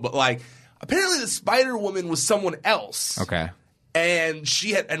you know, but like, apparently the Spider-Woman was someone else. Okay. And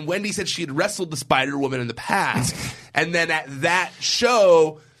and Wendy said she had wrestled the Spider-Woman in the past. And then at that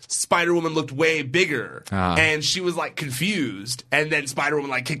show, Spider-Woman looked way bigger. And she was like confused. And then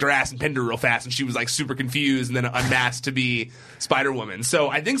Spider-Woman like kicked her ass and pinned her real fast. And she was like super confused and then unmasked to be Spider-Woman. So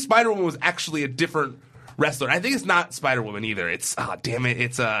I think Spider-Woman was actually a different wrestler. I think it's not Spider-Woman either. It's,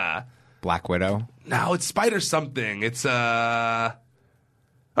 it's Black Widow? No, it's Spider something. It's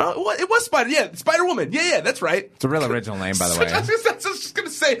it was Spider-Woman. Yeah, that's right. It's a real original name, by the way. I was just going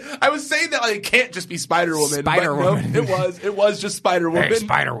to say, I was saying that like, it can't just be Spider-Woman. Spider-Woman. No, it was just Spider-Woman. Hey,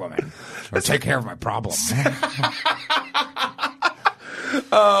 Spider-Woman. Let's take care of my problem.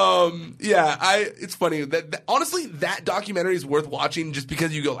 It's funny. That honestly, that documentary is worth watching just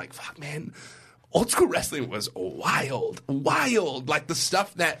because you go like, fuck, man. Old school wrestling was wild. Like the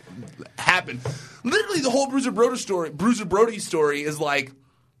stuff that happened. Literally, the whole Bruiser Brody story is like,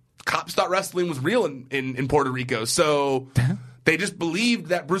 cops thought wrestling was real in Puerto Rico, so they just believed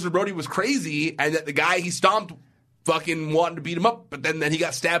that Bruiser Brody was crazy and that the guy he stomped fucking wanted to beat him up, but then he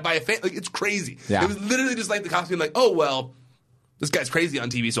got stabbed by a fan. Like, it's crazy. Yeah. It was literally just like the cops being like, oh, well, this guy's crazy on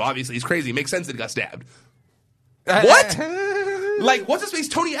TV, so obviously he's crazy. It makes sense that he got stabbed. What? Like, what's his face?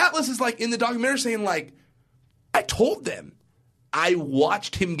 Tony Atlas is like in the documentary saying like, I told them. I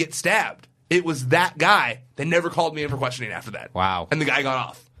watched him get stabbed. It was that guy. They never called me in for questioning after that. Wow. And the guy got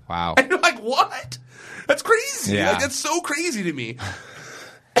off. Wow. And you're like, what? That's crazy. Yeah. Like, that's so crazy to me.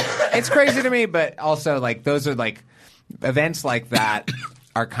 It's crazy to me, but also, like, those are, like, events like that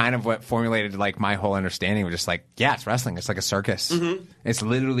are kind of what formulated, like, my whole understanding of just, like, it's wrestling. It's like a circus. Mm-hmm. It's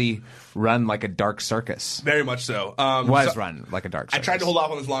literally run like a dark circus. Very much so. Run like a dark circus. I tried to hold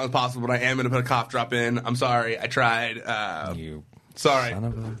off on this as long as possible, but I am going to put a cough drop in. I'm sorry. I tried. Sorry.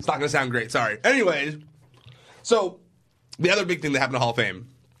 It's not going to sound great. Sorry. Anyways, so the other big thing that happened to Hall of Fame,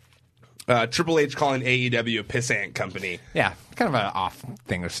 Triple H calling AEW a pissant company. Yeah, kind of an off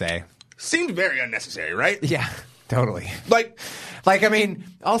thing to say. Seemed very unnecessary, right? Yeah, totally. Like, I mean,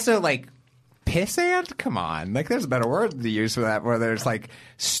 also, like, pissant? Come on. Like, there's a better word to use for that, where there's, like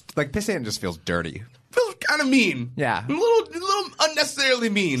pissant just feels dirty. Feels kind of mean. Yeah. A little unnecessarily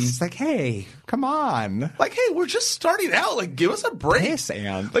mean. It's like, hey, come on. Like, hey, we're just starting out. Like, give us a break.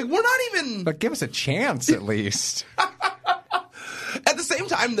 Pissant. Like, we're not even... But give us a chance, at least. At the same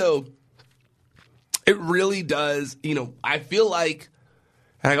time, though, it really does, I feel like,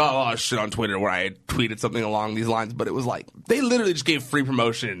 and I got a lot of shit on Twitter where I tweeted something along these lines, but it was like, they literally just gave free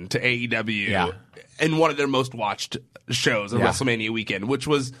promotion to AEW in one of their most watched shows of WrestleMania weekend, which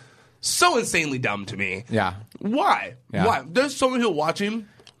was so insanely dumb to me. Yeah. Why? Yeah. Why? There's so many people watching.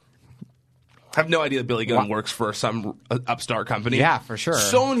 I have no idea that Billy Gunn works for some upstart company. Yeah, for sure.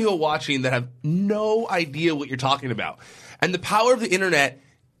 So many people watching that have no idea what you're talking about. And the power of the internet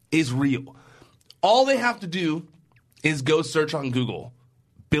is real. All they have to do is go search on Google,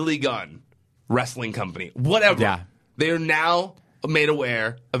 Billy Gunn, wrestling company, whatever. Yeah. They are now made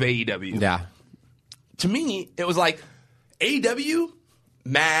aware of AEW. Yeah. To me, it was like AEW,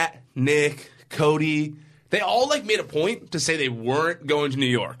 Matt, Nick, Cody, they all like made a point to say they weren't going to New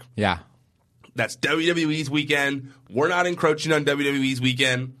York. Yeah. That's WWE's weekend. We're not encroaching on WWE's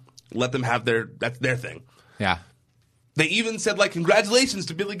weekend. Let them have that's their thing. Yeah. They even said like congratulations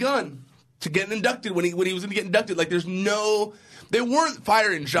to Billy Gunn to getting inducted when he was going to get inducted. Like they weren't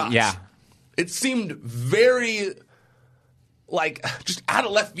firing shots. Yeah. It seemed very like just out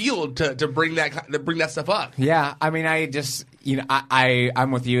of left field to bring that stuff up. Yeah, I mean, I just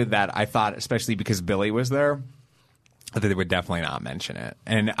I'm with you that I thought, especially because Billy was there, that they would definitely not mention it.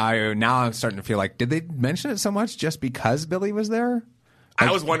 And I'm starting to feel like, did they mention it so much just because Billy was there? Like,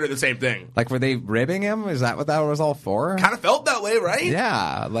 I was wondering the same thing. Like, were they ribbing him? Is that what that was all for? Kind of felt that way, right?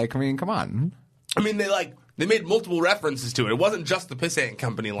 Yeah. Like, I mean, come on. I mean, they made multiple references to it. It wasn't just the Pissant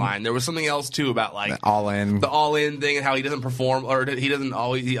Company line. There was something else too about like the all in thing and how he doesn't perform or he doesn't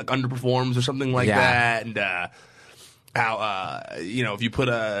always he like underperforms or something like that. And how if you put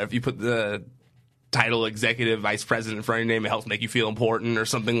the title executive vice president in front of your name, it helps make you feel important or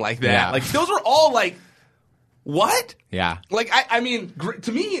something like that. Yeah. Like those were all like. What? Yeah. Like, I mean,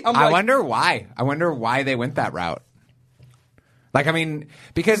 to me, I wonder why. I wonder why they went that route. Like, I mean,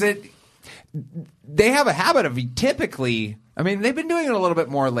 because they have a habit of typically. I mean, they've been doing it a little bit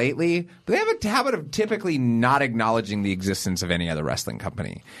more lately, but they have a habit of typically not acknowledging the existence of any other wrestling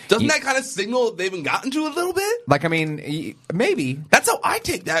company. Doesn't that kind of signal they've even gotten to a little bit? Like, I mean, maybe. That's how I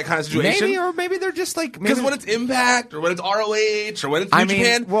take that kind of situation. Maybe, or maybe they're just like... Because when it's Impact, or when it's ROH, or when it's New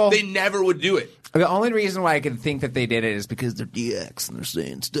Japan, they never would do it. The only reason why I could think that they did it is because they're DX and they're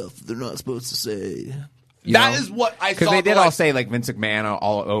saying stuff they're not supposed to say. That is what I thought. Because they did all say like Vince McMahon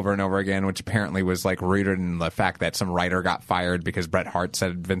all over and over again, which apparently was like rooted in the fact that some writer got fired because Bret Hart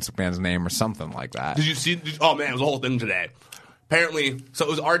said Vince McMahon's name or something like that. Did you see? Oh man, it was a whole thing today. Apparently, so it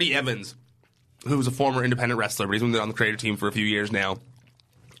was R.D. Evans, who was a former independent wrestler, but he's been on the creative team for a few years now.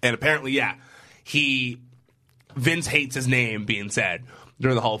 And apparently, Vince hates his name being said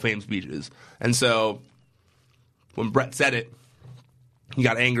during the Hall of Fame speeches. And so when Bret said it, he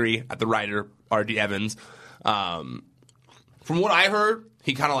got angry at the writer, R.D. Evans. From what I heard,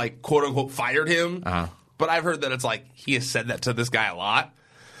 he kind of like quote unquote fired him. Uh-huh. But I've heard that it's like he has said that to this guy a lot.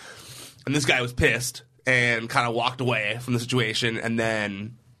 And this guy was pissed and kind of walked away from the situation. And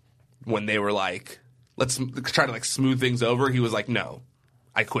then when they were like, let's try to like smooth things over, he was like, no,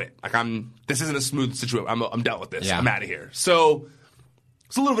 I quit. Like this isn't a smooth situation. I'm done with this. Yeah. I'm out of here. So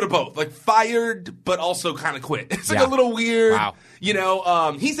it's a little bit of both. Like fired, but also kind of quit. It's like a little weird. Wow. You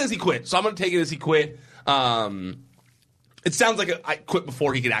know, he says he quit. So I'm going to take it as he quit. It sounds like I quit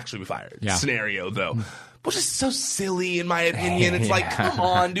before he could actually be fired scenario, though. Which is so silly, in my opinion. It's like, come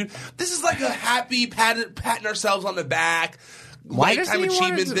on, dude. This is like a happy patting ourselves on the back. Why does he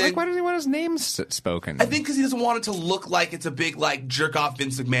want his name spoken? I think because he doesn't want it to look like it's a big like jerk off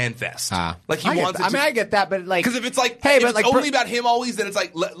Vince McMahon fest. Like he wants. I get that, but like because if it's like it's only about him always, then it's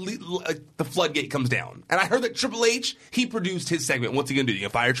like the floodgate comes down. And I heard that Triple H he produced his segment. What's he gonna do? You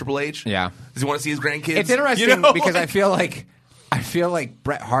gonna fire Triple H? Yeah. Does he want to see his grandkids? It's interesting because I feel like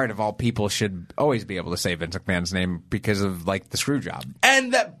Bret Hart of all people should always be able to say Vince McMahon's name because of like the screw job.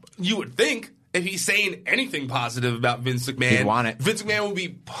 And that you would think. If he's saying anything positive about Vince McMahon, he'd want it. Vince McMahon would be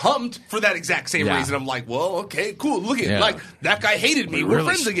pumped for that exact same reason. I'm like, well, okay, cool. Look at like that guy hated me. We're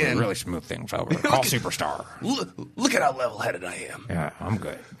friends again. Really smooth things over. Call Superstar. Look at how level-headed I am. Yeah, I'm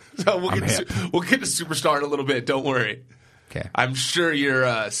good. So we'll get to Superstar in a little bit. Don't worry. Okay. I'm sure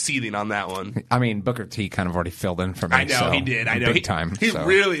you're seething on that one. I mean, Booker T kind of already filled in for me. I know he did. I know big time. He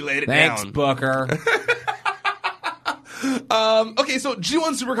really laid it down. Thanks, down. Booker. Okay, so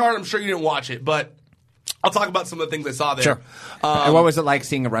G1 Supercard. I'm sure you didn't watch it, but I'll talk about some of the things I saw there. Sure. What was it like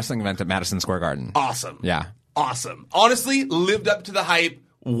seeing a wrestling event at Madison Square Garden? Awesome. Yeah. Awesome. Honestly, lived up to the hype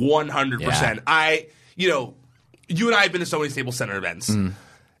 100%. Yeah. You and I have been to so many Staples Center events and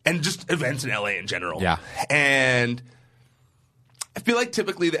just events in LA in general. Yeah. And I feel like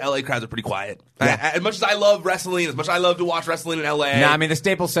typically the LA crowds are pretty quiet. Yeah. As much as I love wrestling, as much as I love to watch wrestling in LA. No, I mean, the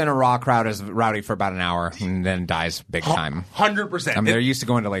Staples Center Raw crowd is rowdy for about an hour and then dies big time. 100%. I mean, they're used to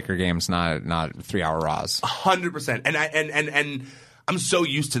going to Laker games, not 3-hour Raws. 100%. And I'm so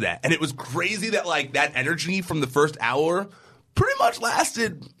used to that. And it was crazy that like that energy from the first hour pretty much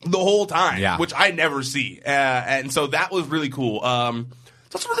lasted the whole time, which I never see. And so that was really cool.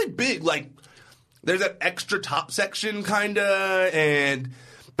 That's really big. Like, there's that extra top section, but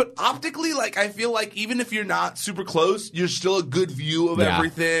optically, like, I feel like even if you're not super close, you're still a good view of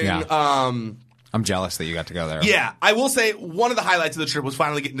everything. Yeah. I'm jealous that you got to go there. Yeah, I will say one of the highlights of the trip was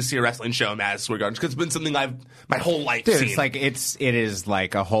finally getting to see a wrestling show in Madison Square Garden because it's been something I've my whole life seen. It's like it is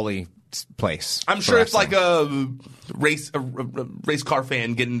like a holy place. I'm sure it's like a race car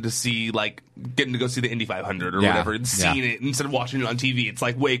fan getting to go see the Indy 500 or whatever and seeing it instead of watching it on TV. It's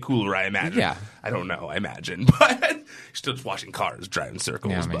like way cooler, I imagine. Yeah. I don't know, I imagine. But still just watching cars driving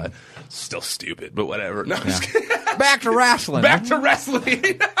circles, but still stupid, but whatever. No, just kidding. Back to wrestling. Back to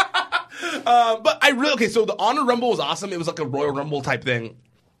wrestling. But so the Honor Rumble was awesome. It was like a Royal Rumble type thing.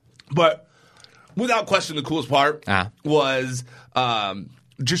 But without question, the coolest part was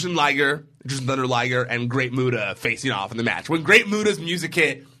Jushin Thunder Liger, and Great Muta facing off in the match. When Great Muta's music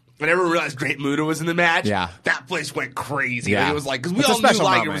hit, and everyone realized Great Muta was in the match, that place went crazy. Yeah. It was like, because we all knew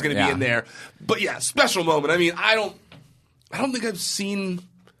Liger was going to be in there. But yeah, special moment. I mean, I don't think I've seen.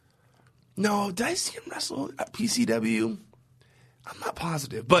 No, did I see him wrestle at PCW? I'm not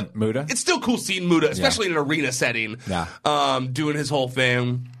positive, but Muta? It's still cool seeing Muta, especially in an arena setting. Doing his whole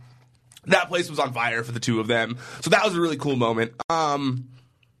thing. That place was on fire for the two of them, so that was a really cool moment. I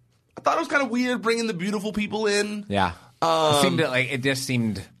thought it was kind of weird bringing the beautiful people in. Yeah, it just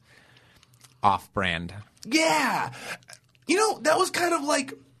seemed off-brand. Yeah, that was kind of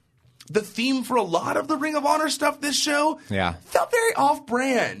like the theme for a lot of the Ring of Honor stuff. This show, felt very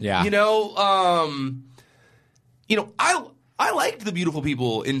off-brand. Yeah, I liked the Beautiful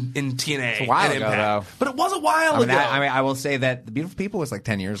People in TNA. It's a while and ago, Impact, though. but it was a while ago. I will say that the Beautiful People was like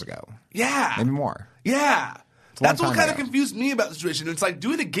 10 years ago. Yeah, maybe more. Yeah, that's what kind of ago. confused me about the situation. It's like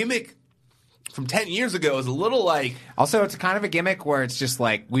doing a gimmick from 10 years ago is a little like. Also, it's kind of a gimmick where it's just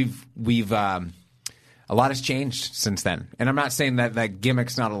like we've a lot has changed since then, and I'm not saying that that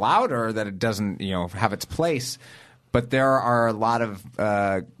gimmick's not allowed or that it doesn't have its place, but there are a lot of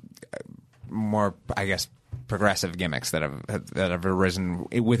more, I guess, progressive gimmicks that have arisen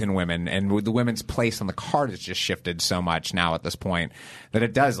within women, and the women's place on the card has just shifted so much now at this point that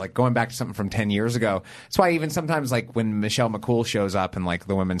it does, like, going back to something from 10 years ago. That's why even sometimes, like, when Michelle McCool shows up and like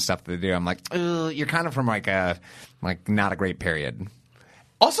the women's stuff that they do, I'm like, you're kind of from like not a great period.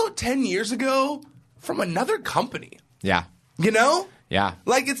 Also, 10 years ago, from another company. Yeah. Yeah.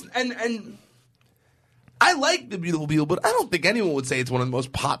 Like, it's and I like the Beautiful People, but I don't think anyone would say it's one of the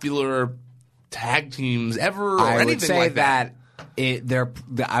most popular tag teams ever, or anything would say like that.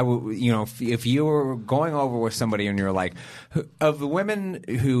 If you were going over with somebody and you're like, of the women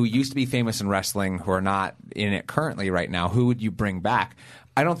who used to be famous in wrestling who are not in it currently right now, who would you bring back?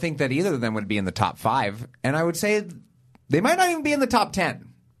 I don't think that either of them would be in the top 5, and I would say they might not even be in the top 10.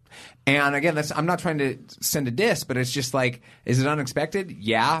 And again, I'm not trying to send a diss, but it's just like, is it unexpected?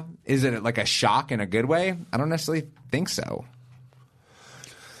 Yeah. Is it like a shock in a good way? I don't necessarily think so.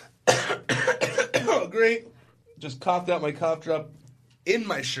 Oh, great. Just coughed out my cough drop in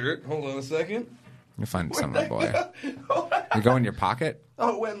my shirt. Hold on a second. You'll find some, my boy. You go in your pocket?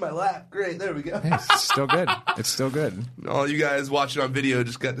 Oh, it went in my lap. Great. There we go. Hey, it's still good. It's still good. All you guys watching on video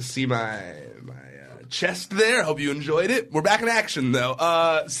just got to see my chest there. Hope you enjoyed it. We're back in action, though.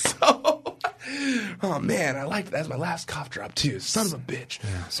 Oh, man. I liked that. That's my last cough drop, too. Son of a bitch.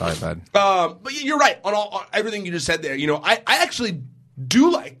 Yeah, sorry, bud. But you're right on everything you just said there. I actually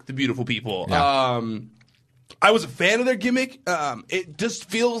do like the Beautiful People. Yeah. I was a fan of their gimmick. It just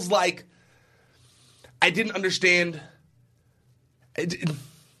feels like I didn't understand.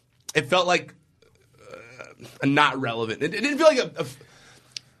 It felt like not relevant. It didn't feel like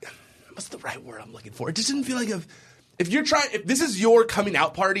what's the right word I'm looking for? It just didn't feel like if this is your coming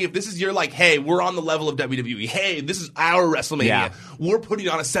out party, if this is your like, hey, we're on the level of WWE. Hey, this is our WrestleMania. Yeah. We're putting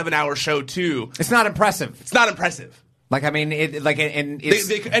on a 7-hour show too. It's not impressive. It's not impressive. Like, I mean, anyone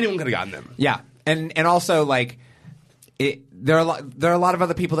could have gotten them. Yeah, and also like there are a lot of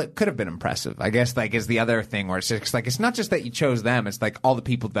other people that could have been impressive. I guess like is the other thing where it's just like it's not just that you chose them; it's like all the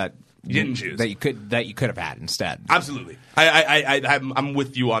people that you didn't choose that you could have had instead. Absolutely, I'm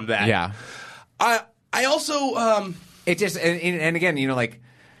with you on that. Yeah, I also it just and again, like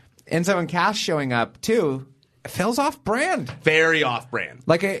Enzo and Cass showing up too, it feels off brand, very off brand.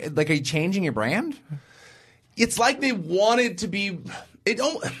 Like are you changing your brand? It's like they wanted to be. It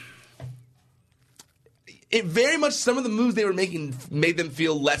very much, some of the moves they were making made them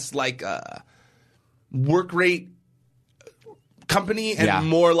feel less like a work rate company and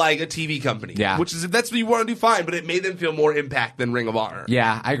more like a TV company. Yeah. Which is, if that's what you want to do, fine, but it made them feel more Impact than Ring of Honor.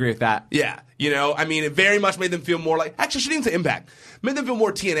 Yeah, I agree with that. Yeah. I mean, it very much made them feel more like, actually, I shouldn't even say Impact. Made them feel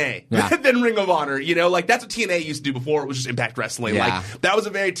more TNA than Ring of Honor. Like that's what TNA used to do before it was just Impact Wrestling. Yeah. Like, that was a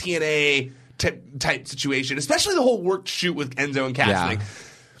very TNA type situation, especially the whole work shoot with Enzo and Cass. Yeah. Like,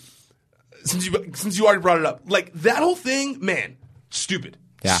 since you already brought it up, like that whole thing, man, stupid.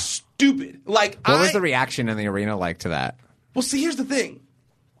 Yeah. Stupid. Like, what was the reaction in the arena like to that? Well, see, here's the thing.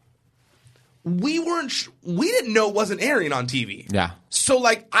 We didn't know it wasn't airing on TV. Yeah. So,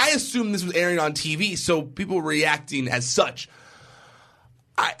 like, I assumed this was airing on TV, so people were reacting as such.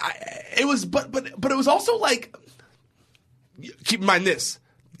 It was, but it was also like, keep in mind this.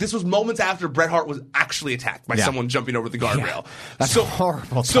 This was moments after Bret Hart was actually attacked by someone jumping over the guardrail. Yeah. That's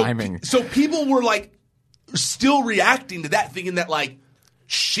horrible timing. So people were like still reacting to that, thinking that like,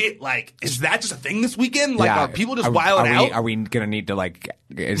 shit, like, is that just a thing this weekend? Like, are people just wilding out? Are we gonna need to like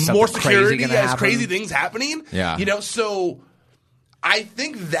more security as crazy things happening? Yeah, So I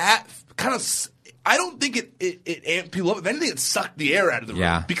think that kind of. I don't think it amped people up. If anything, it sucked the air out of the room.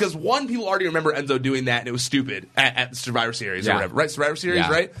 Yeah. Because one, people already remember Enzo doing that, and it was stupid at the Survivor Series or whatever. Right? Survivor Series,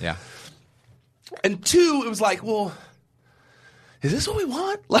 right? Yeah. And two, it was like, well, is this what we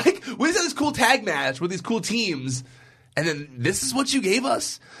want? Like, we just had this cool tag match with these cool teams, and then this is what you gave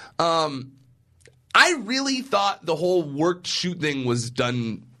us? I really thought the whole worked shoot thing was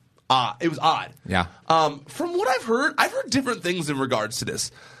done it was odd. Yeah. From what I've heard different things in regards to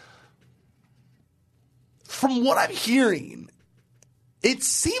this. From what I'm hearing, it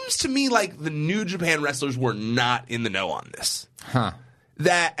seems to me like the New Japan wrestlers were not in the know on this. Huh.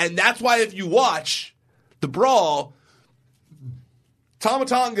 And that's why if you watch the Brawl, Tama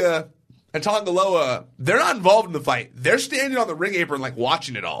Tonga and Tonga Loa, they're not involved in the fight. They're standing on the ring apron, like,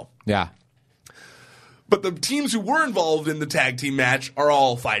 watching it all. Yeah. But the teams who were involved in the tag team match are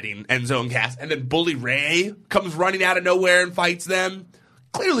all fighting Enzo and Cass. And then Bully Ray comes running out of nowhere and fights them.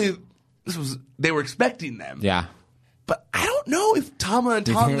 Clearly, they were expecting them. Yeah. But I don't know if Tama and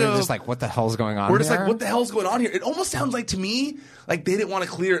Tonga... They're just like, what the hell's going on here? We're just like, what the hell's going on here? It almost sounds like, to me, like they didn't want to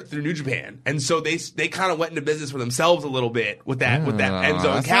clear it through New Japan. And so they kind of went into business for themselves a little bit with that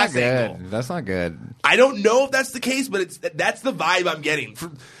Enzo and Cass angle. That's not good. I don't know if that's the case, but that's the vibe I'm getting.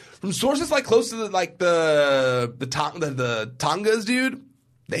 From sources like close to the Tongas, dude,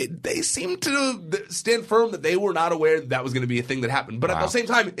 they seem to stand firm that they were not aware that was going to be a thing that happened. But at the same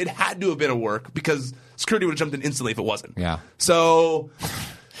time, it had to have been a work because security would have jumped in instantly if it wasn't. Yeah. So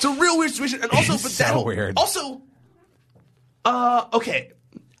it's a real weird situation. And also, but so weird. Also, okay,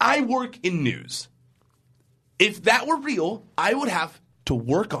 I work in news. If that were real, I would have to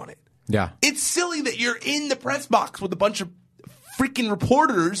work on it. Yeah. It's silly that you're in the press box with a bunch of freaking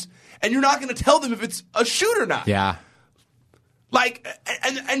reporters and you're not going to tell them if it's a shoot or not. Yeah. Like,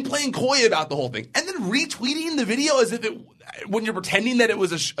 and playing coy about the whole thing. And then retweeting the video as if when you're pretending that it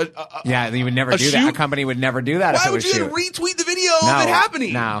was yeah, you would never do shoot? that. A company would never do that. Why if it would was you shoot. retweet the video of it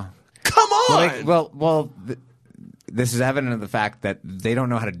happening? No. Come on. This is evident of the fact that they don't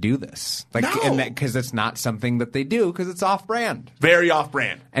know how to do this. Like, because it's not something that they do because it's off-brand. Very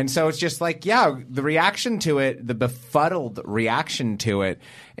off-brand. And so it's just like, yeah, the reaction to it, the befuddled reaction to it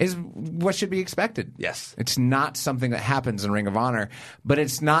is what should be expected. Yes. It's not something that happens in Ring of Honor, but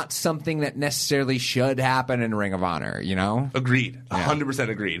it's not something that necessarily should happen in Ring of Honor, you know? Agreed. 100%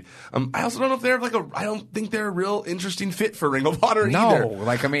 agreed. I also don't know if they're I don't think they're a real interesting fit for Ring of Honor either. No,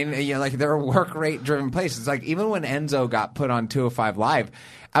 like, I mean, like they're a work rate driven place. It's like even when Enzo got put on 205 Live,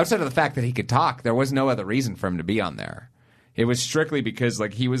 outside of the fact that he could talk, there was no other reason for him to be on there. It was strictly because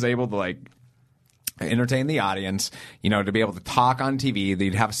like he was able to like entertain the audience, you know, to be able to talk on TV.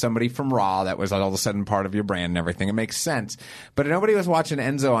 They'd have somebody from Raw that was all of a sudden part of your brand and everything. It makes sense. But nobody was watching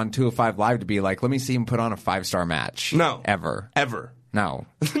Enzo on 205 Live to be like, let me see him put on a 5-star match. No. Ever. No.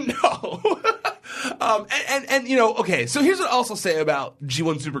 No. And you know, okay, so here's what I'll also say about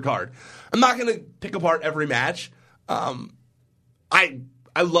G1 Supercard. I'm not going to pick apart every match. I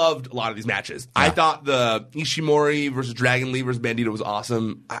loved a lot of these matches. Yeah. I thought the Ishimori versus Dragon Lee versus Bandito was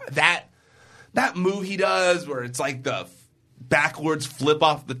awesome. That move he does where it's like the backwards flip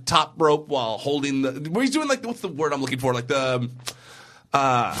off the top rope while holding where he's doing like, what's the word I'm looking for? Like the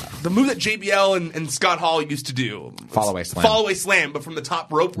move that JBL and Scott Hall used to do. Fall-away slam. Fall-away slam, but from the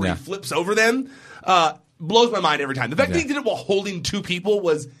top rope where he flips over them. Blows my mind every time. The fact that he did it while holding two people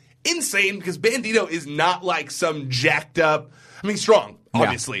was insane because Bandito is not like some jacked up, I mean, strong,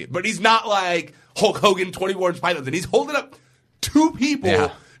 obviously, but he's not like Hulk Hogan 24-inch pythons. And he's holding up two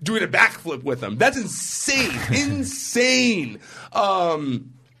people doing a backflip with them. That's insane. Insane.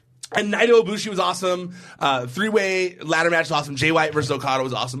 And Naito Ibushi was awesome. Three-way ladder match was awesome. Jay White versus Okada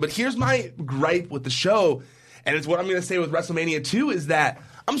was awesome. But here's my gripe with the show, and it's what I'm going to say with WrestleMania 2, is that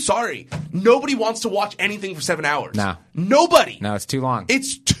I'm sorry, nobody wants to watch anything for 7 hours. No. Nobody. No, it's too long.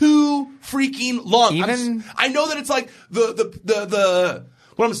 It's too freaking long. Even I know that it's like the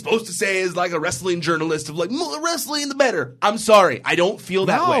what I'm supposed to say is like a wrestling journalist of like, more wrestling the better. I'm sorry. I don't feel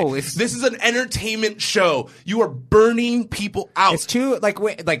that way. This is an entertainment show. You are burning people out. It's too, like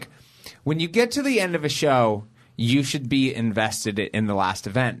when you get to the end of a show, you should be invested in the last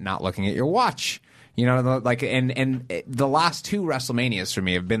event, not looking at your watch. You know, like, and the last two WrestleManias for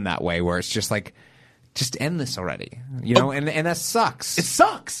me have been that way, where it's just like, just end this already. You know, and that sucks. It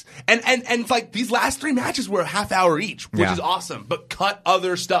sucks. And it's like these last three matches were a half hour each, which is awesome. But cut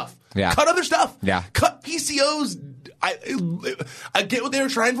other stuff. Yeah. Cut other stuff. Yeah. Cut PCO's. I get what they were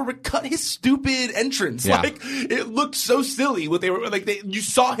trying for, but cut his stupid entrance. Yeah. Like, it looked so silly. What they were like, you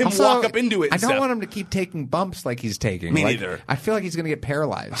saw him also, walk up into it. I don't want him to keep taking bumps like he's taking. Me neither. I feel like he's going to get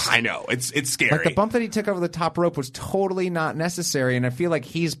paralyzed. I know, it's scary. Like the bump that he took over the top rope was totally not necessary, and I feel like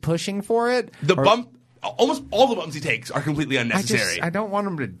he's pushing for it. Bump. Almost all the bumps he takes are completely unnecessary. I don't want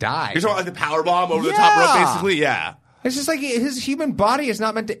him to die. You're talking like the power bomb over the top rope, basically? Yeah. It's just like his human body is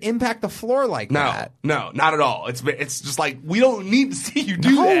not meant to impact the floor like that. No, not at all. It's just like, we don't need to see you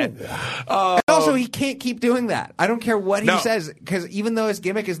do that. And also, he can't keep doing that. I don't care what he says, because even though his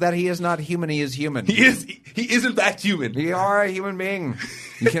gimmick is that he is not human, he is human. He is in fact human. You are a human being.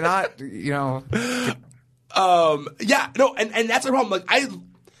 You cannot, you know. And that's the problem. Like,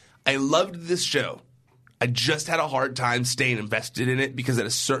 I loved this show. I just had a hard time staying invested in it because at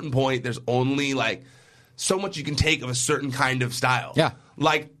a certain point, there's only like so much you can take of a certain kind of style. Yeah.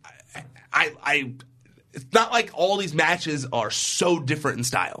 Like, it's not like all these matches are so different in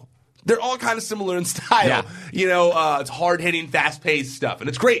style. they're all kind of similar in style. Yeah. You know, it's hard-hitting, fast-paced stuff, and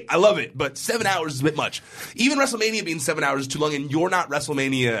it's great. I love it, but 7 hours is a bit much. Even WrestleMania being 7 hours is too long, and you're not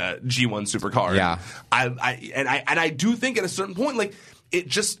WrestleMania G1 Supercard. Yeah. I do think at a certain point, like, it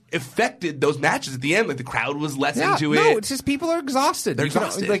just affected those matches at the end. Like, the crowd was less into it. No, it's just people are exhausted. They're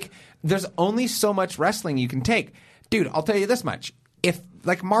exhausted. Like, there's only so much wrestling you can take. Dude, I'll tell you this much. If,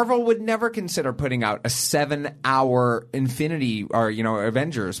 like, Marvel would never consider putting out a 7-hour Infinity or, you know,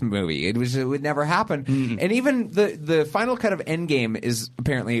 Avengers movie. It would never happen. Mm-hmm. And even the final cut of Endgame is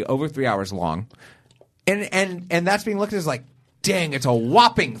apparently over 3 hours long. And that's being looked at as like, dang, it's a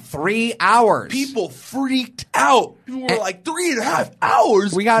whopping 3 hours. People freaked out. People were like, 3.5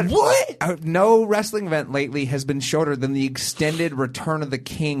 hours? We got what? No wrestling event lately has been shorter than the extended Return of the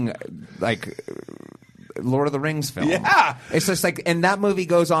King, like, Lord of the Rings film. Yeah. It's just like, and that movie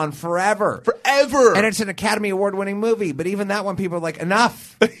goes on forever. Forever. And it's an Academy Award winning movie, but even that one, people are like,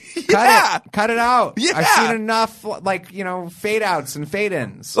 enough. Cut it out. Yeah. I've seen enough, like, you know, fade outs and fade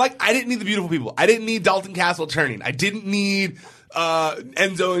ins. Like, I didn't need the beautiful people. I didn't need Dalton Castle turning. I didn't need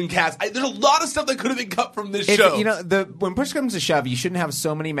Enzo and Cass. There's a lot of stuff that could have been cut from this show. You know, when push comes to shove, you shouldn't have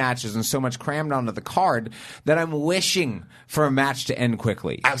so many matches and so much crammed onto the card that I'm wishing for a match to end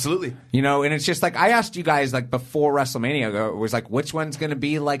quickly. Absolutely. You know, and it's just like, I asked you guys, like, before WrestleMania, it was like, which one's going to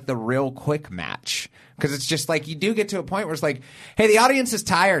be, like, the real quick match? Because it's just like, you do get to a point where it's like, hey, the audience is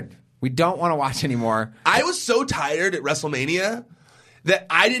tired. We don't want to watch anymore. I was so tired at WrestleMania that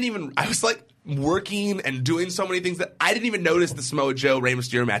I was like working and doing so many things that I didn't even notice the Samoa Joe Rey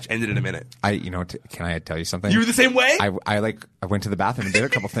Mysterio match ended in a minute. Can I tell you something? You were the same way? I went to the bathroom and did a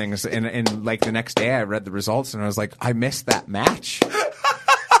couple things, and like the next day I read the results and I was like, I missed that match.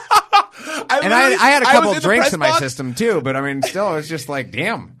 I had a couple drinks in my system too, but I mean, still, it was just like,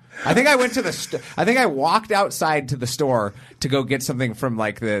 damn. I think I went to I think I walked outside to the store to go get something from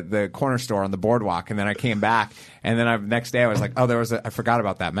like the corner store on the boardwalk, and then I came back, and then next day I was like, oh, I forgot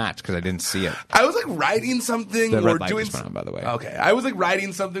about that match because I didn't see it. I was like writing something the or red light doing just went on, by the way. Okay, I was like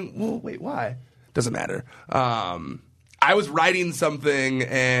writing something. Well, wait, why? Doesn't matter. I was writing something,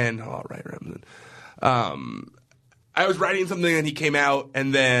 and I was writing something, and he came out,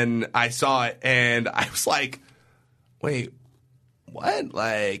 and then I saw it, and I was like, wait. What?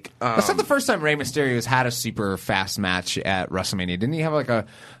 Like, that's not the first time Rey Mysterio has had a super fast match at WrestleMania. Didn't he have like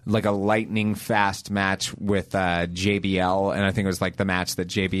a lightning fast match with JBL? And I think it was like the match that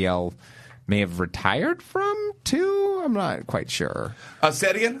JBL may have retired from too. I'm not quite sure. Say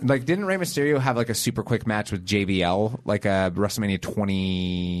it again. Like, didn't Rey Mysterio have like a super quick match with JBL, like a WrestleMania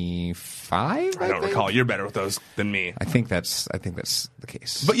 25? I don't recall. You're better with those than me. I think that's the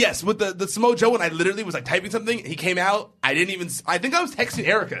case. But yes, with the Samoa Joe one, I literally was like typing something. He came out. I think I was texting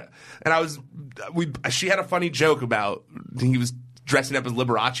Erica, and she had a funny joke about he was dressing up as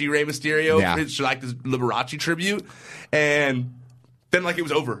Liberace Rey Mysterio. Yeah. She liked this Liberace tribute, and then like it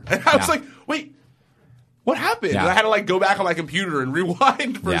was over, and I was like, wait. What happened? Yeah. And I had to like go back on my computer and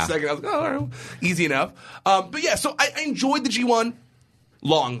rewind for a Yeah. second. I was like, oh, all right, easy enough. But yeah, so I enjoyed the G1.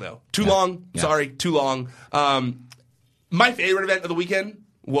 Long though, too long. Yeah. Sorry, too long. My favorite event of the weekend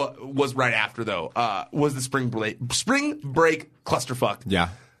was right after though. Was the spring break clusterfuck. Yeah,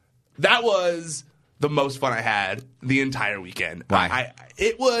 that was the most fun I had the entire weekend. Why?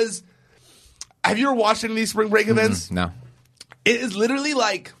 It was. Have you ever watched any of these spring break events? No. It is literally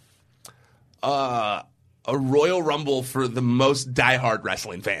like a Royal Rumble for the most diehard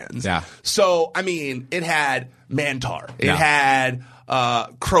wrestling fans. Yeah. So, I mean, it had Mantar. It had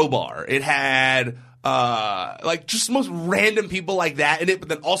Crowbar. It had like just most random people like that in it, but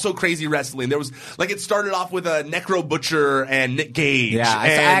then also crazy wrestling. There was like it started off with a Necro Butcher and Nick Gage. Yeah,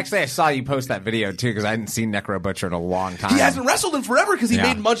 I saw you post that video too because I hadn't seen Necro Butcher in a long time. He hasn't wrestled in forever because he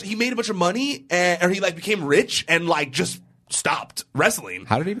made a bunch of money or he like became rich and like just stopped wrestling.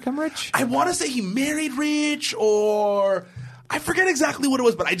 How did he become rich? I want to say he married rich or I forget exactly what it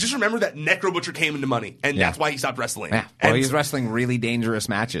was, but I just remember that Necro Butcher came into money, and that's why he stopped wrestling. Yeah. Well, he's wrestling really dangerous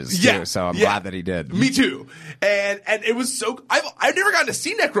matches, too, so I'm glad that he did. Me too. And it was so... I've never gotten to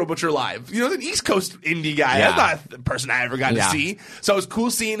see Necro Butcher live. You know, an East Coast indie guy. That's not the person I ever got to see. So it was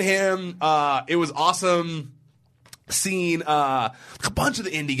cool seeing him. It was awesome seeing a bunch of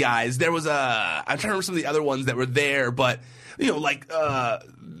the indie guys. There was I'm trying to remember some of the other ones that were there, but, you know, like...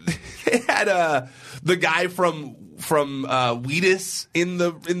 they had the guy from Wheatus in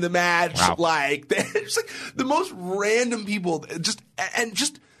the match. Wow. Like just like the most random people, just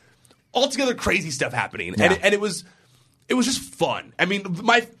altogether crazy stuff happening, and it was just fun. I mean,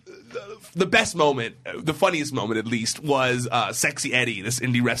 the best moment, the funniest moment at least, was Sexy Eddie, this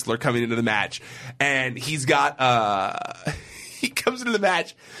indie wrestler coming into the match, and he's got he comes into the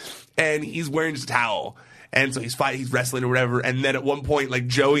match. and he's wearing just a towel. And so he's wrestling or whatever. And then at one point, like,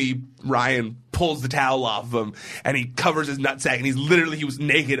 Joey Ryan pulls the towel off of him and he covers his nutsack, and he was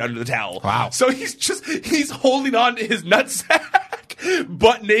naked under the towel. Wow. So he's holding on to his nutsack,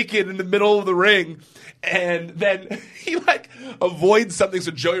 butt naked in the middle of the ring. And then he, like, avoids something.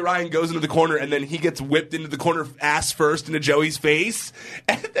 So Joey Ryan goes into the corner, and then he gets whipped into the corner ass first into Joey's face.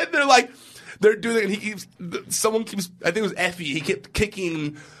 And then they're doing it, and someone keeps, I think it was Effie, he kept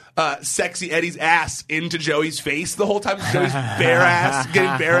kicking Sexy Eddie's ass into Joey's face the whole time. Joey's getting bare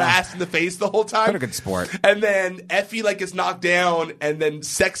ass in the face the whole time. What a good sport. And then Effie, like, gets knocked down, and then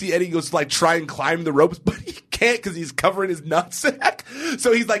Sexy Eddie goes to, like, try and climb the ropes, but he can't because he's covering his nutsack.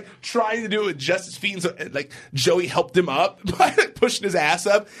 So he's, like, trying to do it with just his feet. And so, like, Joey helped him up by, like, pushing his ass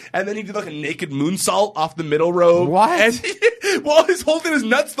up. And then he did, like, a naked moonsault off the middle rope. What? And he's holding his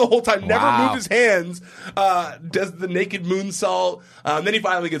nuts the whole time, never moved his hands, does the naked moonsault. Then he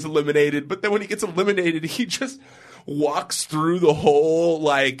finally gets eliminated. But then when he gets eliminated, he just walks through the whole,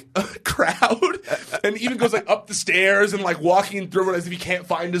 like, crowd and even goes, like, up the stairs and, like, walking through it as if he can't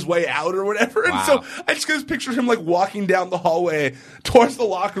find his way out or whatever. And so I just get picture him, like, walking down the hallway towards the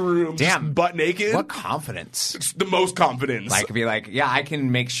locker room, just butt naked. What confidence. It's the most confidence. Like, be like, yeah, I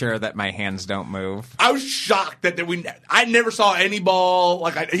can make sure that my hands don't move. I was shocked that I never saw any ball.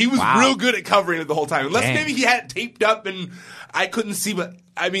 Like, he was real good at covering it the whole time. Unless maybe he had it taped up and I couldn't see, but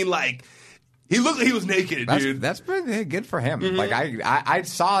I mean, like, he looked like he was naked, dude. That's pretty good for him. Mm-hmm. Like, I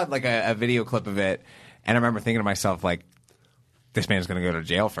saw, like, a video clip of it, and I remember thinking to myself, like, this man's going to go to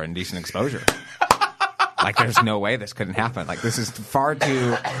jail for indecent exposure. Like, there's no way this couldn't happen. Like, this is far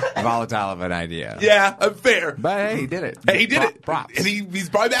too volatile of an idea. Yeah, fair. But, hey, he did it. Hey, he did it. Props. And he's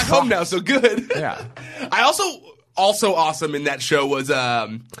probably back home now, so good. Yeah. I also awesome in that show was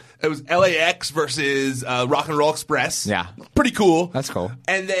it was LAX versus Rock and Roll Express. Yeah. Pretty cool. That's cool.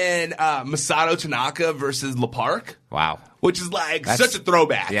 And then Masato Tanaka versus La Park. Wow. Which is like such a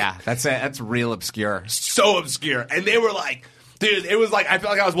throwback. Yeah, that's real obscure. So obscure. And they were like, dude, it was like, I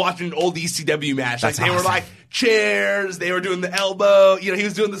felt like I was watching an old ECW match. Like, they were like chairs, they were doing the elbow. You know, he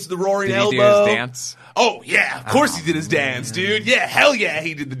was doing the roaring elbow. Did he do his dance? Oh, yeah. Of course he did his dance, dude. Yeah, hell yeah,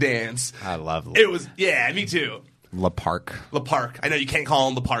 he did the dance. I love it. It was, yeah, me too. La Park. La Park. I know you can't call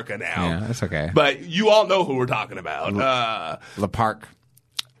him La Parka now. Yeah, that's okay. But you all know who we're talking about. La Park.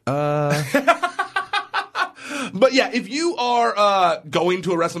 But yeah, if you are going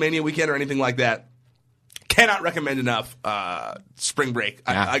to a WrestleMania weekend or anything like that, cannot recommend enough Spring Break.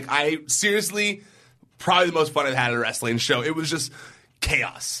 Yeah. I seriously, probably the most fun I've had at a wrestling show. It was just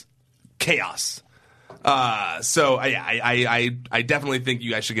chaos. So yeah, I definitely think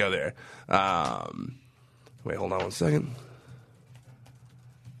you guys should go there. Wait, hold on 1 second.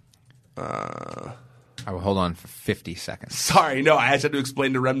 I will hold on for 50 seconds. Sorry, no, I just had to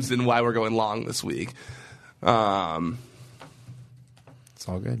explain to Remsen why we're going long this week. It's all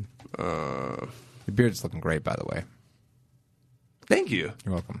good. Your beard's looking great, by the way. Thank you.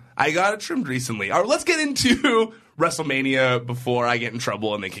 You're welcome. I got it trimmed recently. All right, let's get into WrestleMania before I get in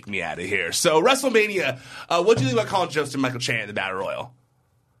trouble and they kick me out of here. So, WrestleMania, what do you think about Colin Jost and Michael Che in the Battle Royal?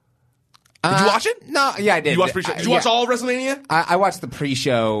 Did you watch it? No, yeah, I did. Did you watch pre-show? Did you watch all of WrestleMania? I watched the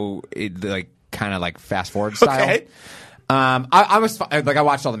pre-show, like kind of like fast forward style. Okay. I was I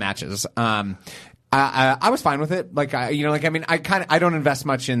watched all the matches. I was fine with it. Like I don't invest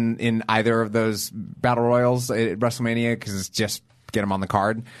much in either of those battle royals at WrestleMania because it's just get them on the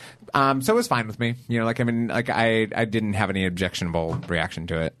card. So it was fine with me. I didn't have any objectionable reaction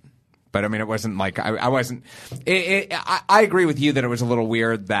to it. But I mean, it wasn't like I wasn't. I agree with you that it was a little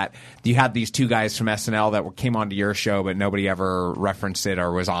weird that you had these two guys from SNL that came onto your show, but nobody ever referenced it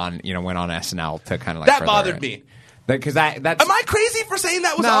or was on, went on SNL to kind of like that bothered me. Because that's. Am I crazy for saying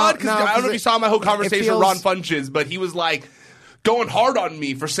that was odd? Because I don't know if you saw my whole conversation with Ron Funches, but he was like going hard on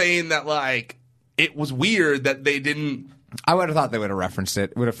me for saying that like it was weird that they didn't. I would have thought they would have referenced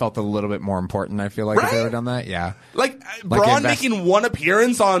it. Would have felt a little bit more important, I feel like, if they would have done that. Yeah. Like Braun making one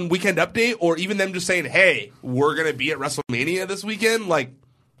appearance on Weekend Update, or even them just saying, hey, we're going to be at WrestleMania this weekend. Like,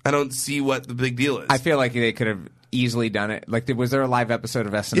 I don't see what the big deal is. I feel like they could have easily done it. Like, was there a live episode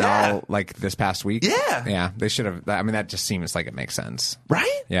of SNL like this past week? Yeah. Yeah. They should have. I mean, that just seems like it makes sense.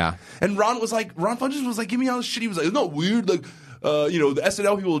 Right? Yeah. And Ron Funches was like, give me all this shit. He was like, it's not weird. Like, the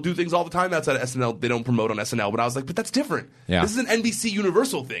SNL people do things all the time outside of SNL. They don't promote on SNL. But I was like, but that's different. Yeah. This is an NBC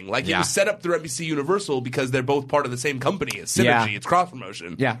Universal thing. Like, it was set up through NBC Universal because they're both part of the same company. It's synergy. It's cross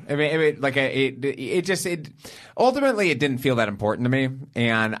promotion. Yeah. I mean, like, ultimately, it didn't feel that important to me.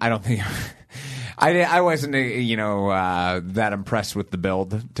 And I don't think. I wasn't, that impressed with the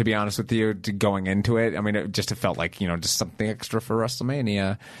build, to be honest with you, going into it. I mean, it felt like, just something extra for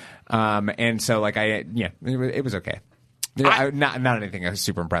WrestleMania. And so, it was okay. Not anything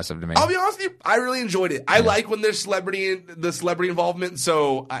super impressive to me. I'll be honest with you, I really enjoyed it. I like when there's the celebrity involvement,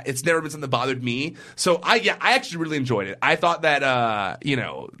 so it's never been something that bothered me. So I actually really enjoyed it. I thought that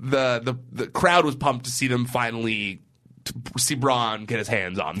the crowd was pumped to see them finally. To see Braun get his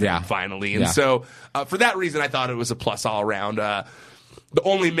hands on them finally. And so for that reason, I thought it was a plus all around. The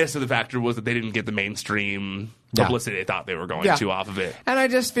only miss of the factor was that they didn't get the mainstream publicity they thought they were going to off of it. And I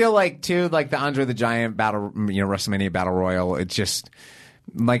just feel like, too, like the Andre the Giant battle, WrestleMania Battle Royal, it's just...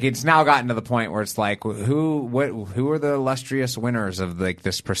 Like, it's now gotten to the point where it's like, who are the illustrious winners of like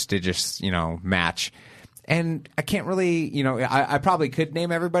this prestigious, match? And I can't really, I probably could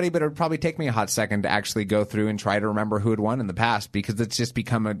name everybody, but it would probably take me a hot second to actually go through and try to remember who had won in the past because it's just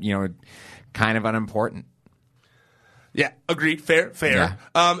become kind of unimportant. Yeah, agreed. Fair. Yeah.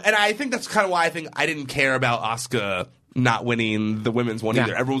 And I think that's kind of why I didn't care about Asuka not winning the women's one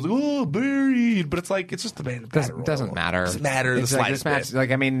either. Everyone's like, oh, buried. But it's like, it's just the band. Doesn't matter. It doesn't matter. It's like this match,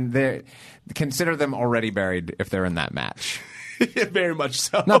 consider them already buried if they're in that match. Very much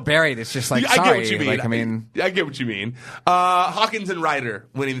so. Not buried. It's just like, sorry. I get what you mean. I get what you mean. Hawkins and Ryder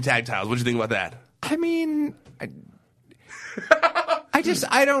winning the tag titles. What do you think about that? I mean, I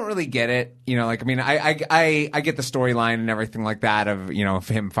don't really get it. I get the storyline and everything like that of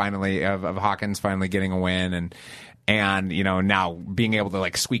him finally of Hawkins finally getting a win and now being able to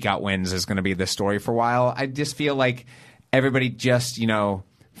like squeak out wins is going to be the story for a while. I just feel like everybody just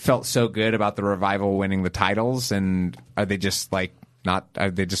felt so good about the Revival winning the titles, and are they just like not?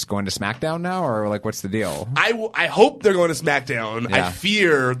 Are they just going to SmackDown now, or like what's the deal? I hope they're going to SmackDown. Yeah. I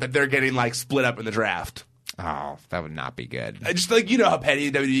fear that they're getting like split up in the draft. Oh, that would not be good. Just like how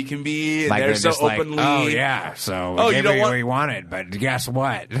petty WWE can be, and like they're so openly. Like, oh yeah, so you don't what we wanted, but guess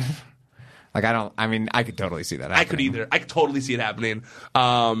what? I could totally see that happening. I could totally see it happening.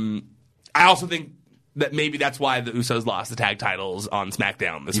 I also think that maybe that's why the Usos lost the tag titles on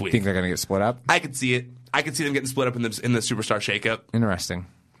SmackDown this week. You think they're going to get split up? I could see it. I could see them getting split up in the Superstar shakeup. Interesting.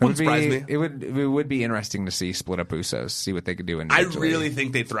 Wouldn't surprise me. It would be interesting to see split up Usos, see what they could do individually. I really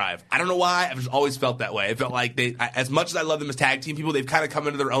think they'd thrive. I don't know why. I've just always felt that way. I felt like as much as I love them as tag team people, they've kind of come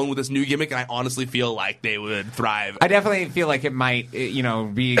into their own with this new gimmick, and I honestly feel like they would thrive. I definitely feel like it might,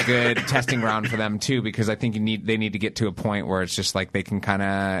 be a good testing ground for them too, because I think they need to get to a point where it's just like they can kind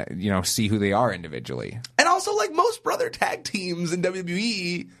of, see who they are individually. And also, like most brother tag teams in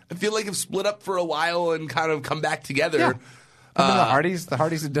WWE, I feel like have split up for a while and kind of come back together. Yeah. The Hardys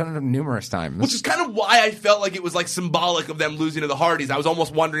have done it numerous times. Which is kind of why I felt like it was like symbolic of them losing to the Hardys. I was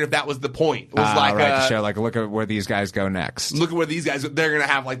almost wondering if that was the point. It was to show look at where these guys go next. Look at where these guys they're gonna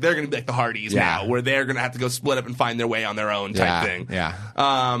be like the Hardys now, where they're gonna have to go split up and find their way on their own type thing. Yeah.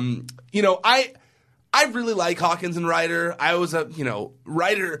 I really like Hawkins and Ryder. I was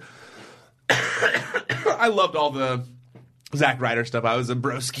Ryder. I loved all the Zack Ryder stuff. I was a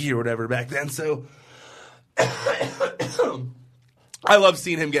broski or whatever back then, so. I love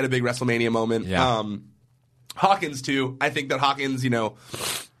seeing him get a big WrestleMania moment. Yeah. Hawkins, too. I think that Hawkins, I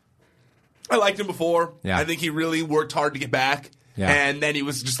liked him before. Yeah. I think he really worked hard to get back. Yeah. And then he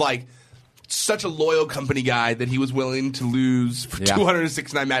was just like such a loyal company guy that he was willing to lose for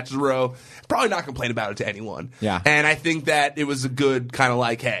 269 matches in a row. Probably not complain about it to anyone. Yeah. And I think that it was a good kind of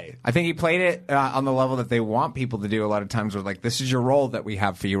like, hey. I think he played it on the level that they want people to do a lot of times where like, this is your role that we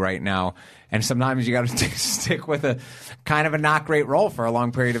have for you right now. And sometimes you got to stick with a kind of a not great role for a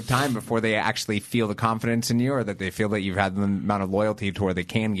long period of time before they actually feel the confidence in you or that they feel that you've had the amount of loyalty to where they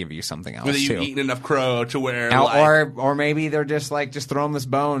can give you something else. Whether you've eaten enough crow to where or maybe they're just throw him this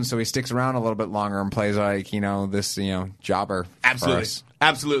bone so he sticks around a little bit longer and plays like, this, jobber. Absolutely.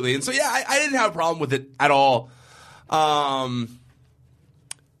 Absolutely. And so, I didn't have a problem with it at all.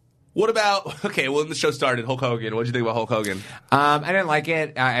 What about, when the show started, Hulk Hogan. What did you think about Hulk Hogan? I didn't like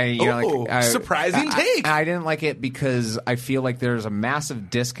it. Surprising take. I didn't like it because I feel like there's a massive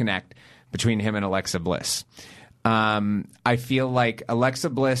disconnect between him and Alexa Bliss. I feel like Alexa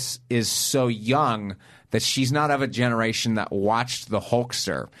Bliss is so young that she's not of a generation that watched the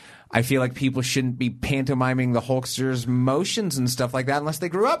Hulkster. I feel like people shouldn't be pantomiming the Hulkster's motions and stuff like that unless they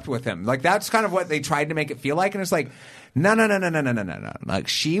grew up with him. Like, that's kind of what they tried to make it feel like. And it's like, no. Like,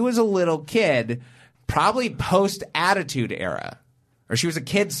 she was a little kid, probably post-Attitude Era. Or she was a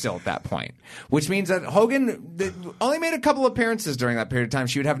kid still at that point, which means that Hogan only made a couple appearances during that period of time.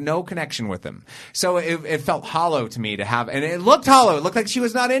 She would have no connection with him. So it felt hollow to me to have, and it looked hollow. It looked like she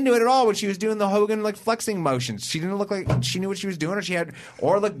was not into it at all when she was doing the Hogan like flexing motions. She didn't look like she knew what she was doing,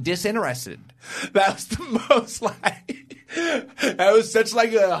 or looked disinterested. That was the most like, that was such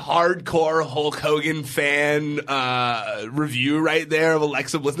like a hardcore Hulk Hogan fan review right there of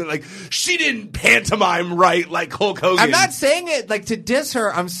Alexa Bliss. Like, she didn't pantomime right like Hulk Hogan. I'm not saying it like to diss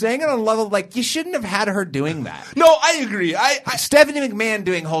her. I'm saying it on a level like you shouldn't have had her doing that. No, I agree. Stephanie McMahon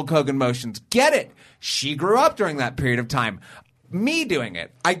doing Hulk Hogan motions. Get it. She grew up during that period of time. Me doing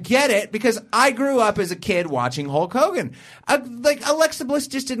it, I get it because I grew up as a kid watching Hulk Hogan. Like Alexa Bliss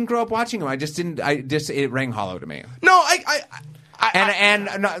just didn't grow up watching him. It rang hollow to me. No, and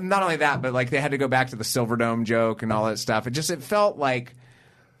not only that, but like they had to go back to the Silverdome joke and all that stuff. It felt like,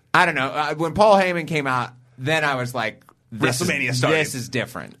 I don't know. When Paul Heyman came out, then I was like, WrestleMania started. This is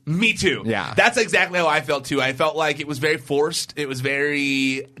different. Me too. Yeah, that's exactly how I felt too. I felt like it was very forced. It was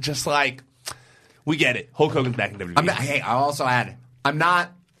very just like. We get it. Hulk Hogan's back in WWE. I'll also add, I'm not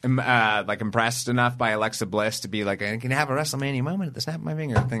like impressed enough by Alexa Bliss to be like, I can have a WrestleMania moment at the snap of my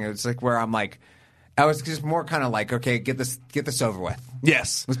finger thing. It's like where I'm like, I was just more kind of like, okay, get this over with.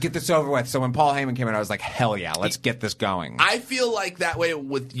 Yes. Let's get this over with. So when Paul Heyman came in, I was like, hell yeah, let's get this going. I feel like that way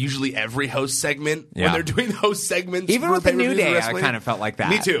with usually every host segment. Yeah. When they're doing host segments. Even with the New Day, I kind of felt like that.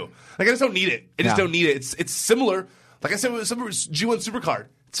 Me too. Like, I just don't need it. I just don't need it. It's similar. Like I said with G1 Supercard.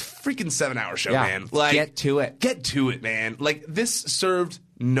 It's a freaking 7-hour show, man. Like, get to it. Get to it, man. Like, this served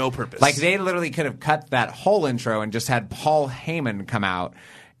no purpose. Like, they literally could have cut that whole intro and just had Paul Heyman come out.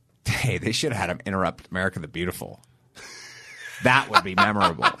 Hey, they should have had him interrupt America the Beautiful. That would be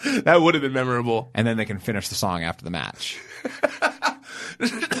memorable. That would have been memorable. And then they can finish the song after the match.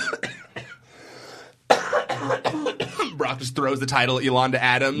 Brock just throws the title at Yolanda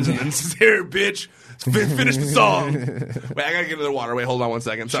Adams and then says, here, bitch. Finish the song. Wait, I gotta get another water. Wait, hold on one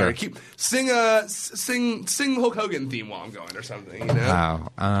second. Sorry. Sure. Sing Hulk Hogan theme while I'm going or something. You know? Wow.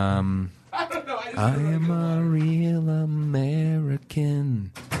 I don't know. I am a real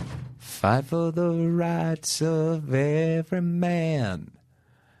American. Fight for the rights of every man.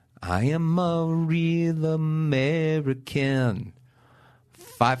 I am a real American.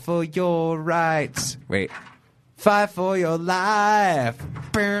 Fight for your rights. Wait. Fight for your life.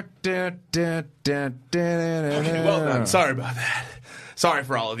 Okay, well done. Sorry about that. Sorry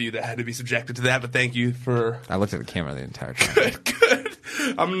for all of you that had to be subjected to that, but thank you for... I looked at the camera the entire time. Good.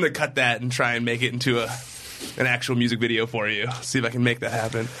 I'm going to cut that and try and make it into an actual music video for you. See if I can make that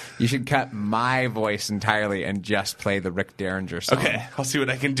happen. You should cut my voice entirely and just play the Rick Derringer song. Okay, I'll see what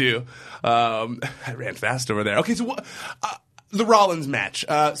I can do. I ran fast over there. Okay, so the Rollins match.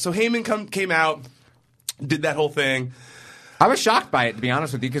 So Heyman came out, did that whole thing. I was shocked by it, to be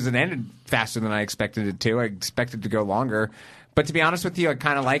honest with you, because it ended faster than I expected it to. I expected it to go longer. But to be honest with you, I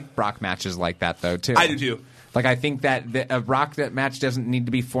kind of like Brock matches like that, though, too. I do, too. Like, I think that a Brock that match doesn't need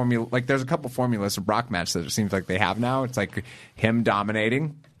to be formula. Like, there's a couple formulas of Brock match that it seems like they have now. It's like him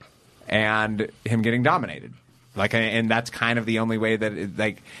dominating and him getting dominated. Like, and that's kind of the only way that it,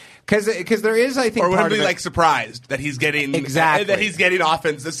 like. Because there is, I think, or would part be of it, like surprised that he's getting that he's getting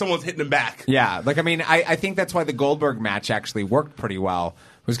offense, that someone's hitting him back. Yeah, like I mean, I think that's why the Goldberg match actually worked pretty well,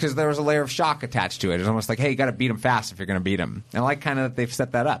 was because there was a layer of shock attached to it. It's almost like, hey, you got to beat him fast if you're going to beat him. And I like kind of that they've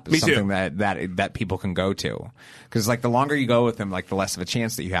set that up as something that people can go to, because like the longer you go with him, like the less of a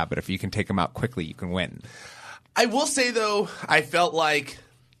chance that you have. But if you can take him out quickly, you can win. I will say though, I felt like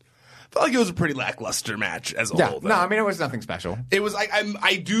it was a pretty lackluster match as a whole. Though. No, I mean, it was nothing special. It was like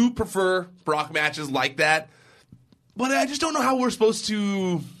I do prefer Brock matches like that, but I just don't know how we're supposed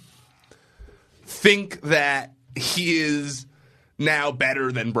to think that he is now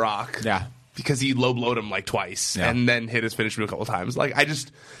better than Brock. Yeah. Because he low blowed him like twice and then hit his finish move a couple times. Like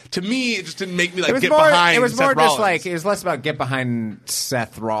to me, it just didn't make me like get behind. It was Seth more Rollins. just like it was less about get behind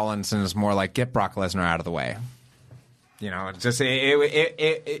Seth Rollins and it was more like get Brock Lesnar out of the way. You know, it's just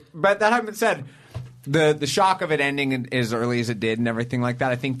but that having been said, the shock of it ending as early as it did and everything like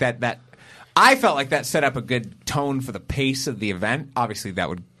that, I think that I felt like that set up a good tone for the pace of the event. Obviously, that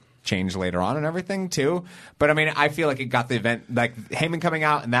would change later on and everything too. But I mean, I feel like it got the event, like Heyman coming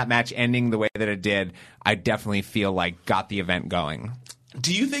out and that match ending the way that it did, I definitely feel like got the event going.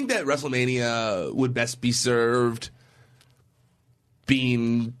 Do you think that WrestleMania would best be served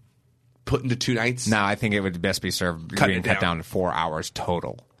being put into 2 nights? No, I think it would best be served being cut down to 4 hours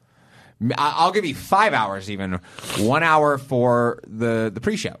total. I'll give you 5 hours even. 1 hour for the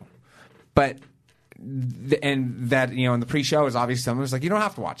pre-show. But and that, you know, in the pre-show is obviously someone who's like, you don't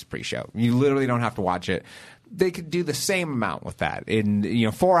have to watch the pre-show. You literally don't have to watch it. they could do the same amount with that.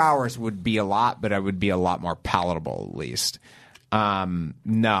 4 hours would be a lot, but it would be a lot more palatable at least. No,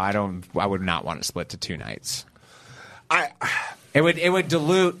 I don't. I would not want it split to 2 nights. It would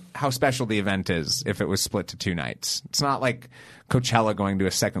dilute how special the event is if it was split to 2 nights. It's not like Coachella going to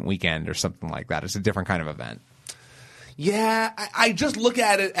a second weekend or something like that. It's a different kind of event. Yeah, I just look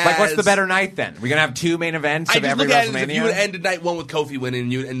at it as... Like, what's the better night then? We're going to have 2 main events of every WrestleMania? I just look at it as if you would end night 1 with Kofi winning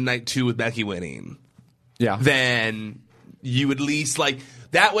and you would end night 2 with Becky winning. Yeah. Then you would at least, like...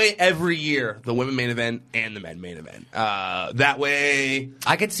 That way, every year, the women main event and the men main event. That way,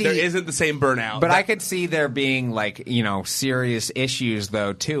 I could see there isn't the same burnout. But I could see there being, like, serious issues,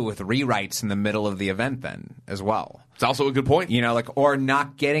 though, too, with rewrites in the middle of the event then, as well. It's also a good point. Or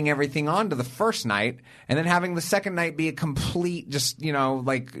not getting everything onto the first night, and then having the second night be a complete, just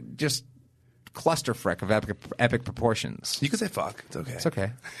clusterfuck of epic proportions. You can say fuck. It's okay. It's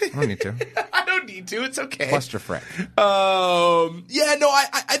okay. I don't need to. I don't need to. It's okay. Clusterfuck. Yeah, no,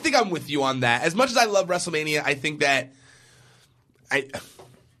 I think I'm with you on that. As much as I love WrestleMania, I think that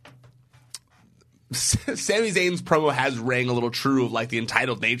Sami Zayn's promo has rang a little true of, like, the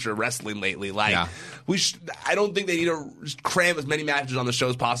entitled nature of wrestling lately. Like, I don't think they need to cram as many matches on the show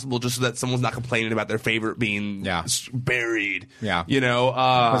as possible just so that someone's not complaining about their favorite being buried. Yeah. It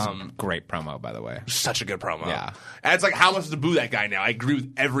was a great promo, by the way. Such a good promo. Yeah. And it's like, how much to boo that guy now? I agree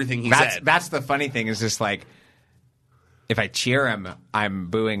with everything he said. That's the funny thing is just like, if I cheer him, I'm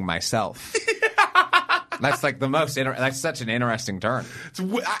booing myself. That's like that's such an interesting turn.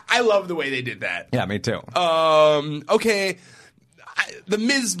 I love the way they did that. Yeah, me too. Okay. The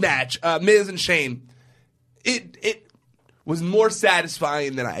Miz match, Miz and Shane, it was more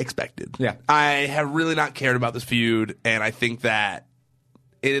satisfying than I expected. Yeah. I have really not cared about this feud, and I think that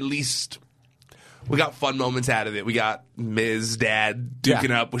it at least... We got fun moments out of it. We got Miz dad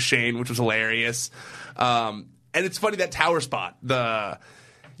duking up with Shane, which was hilarious. And it's funny, that tower spot. On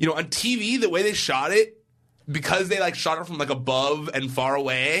TV, the way they shot it, because they shot it from above and far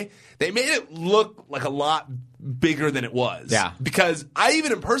away, they made it look like a lot bigger than it was. Yeah. Because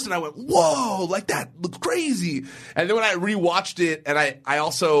in person, I went, whoa, that looks crazy. And then when I rewatched it, and I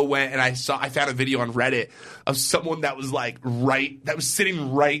also went and I found a video on Reddit of someone that was that was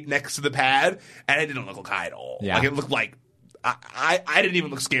sitting right next to the pad, and it didn't look high at all. Yeah. It looked like I didn't even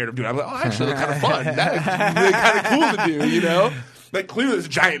look scared of doing it. I was like, actually, it looked kind of fun. That was really kind of cool to do, clearly there's a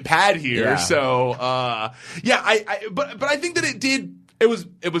giant pad here. Yeah. So, but I think that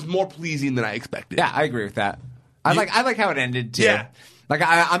it was more pleasing than I expected. Yeah, I agree with that. I like how it ended too. Yeah.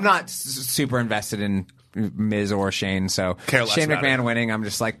 I'm not super invested in Miz or Shane, so Shane McMahon winning, I'm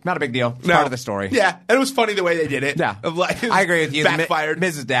just not a big deal. It's part of the story. Yeah, and it was funny the way they did it. Yeah, I agree with you. Backfired.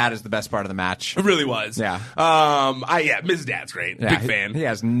 Miz's dad is the best part of the match. It really was. Yeah. Miz's dad's great. Yeah, Big fan. He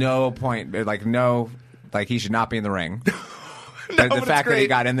has no point. He should not be in the ring. No, the fact that he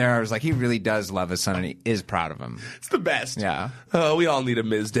got in there, I was like, he really does love his son, and he is proud of him. It's the best. Yeah. We all need a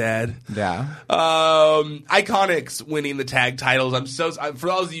Miz dad. Yeah. Iconics winning the tag titles.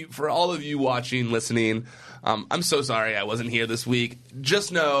 For all of you watching, listening, I'm so sorry I wasn't here this week.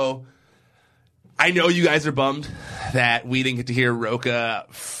 Just know, I know you guys are bummed that we didn't get to hear Roka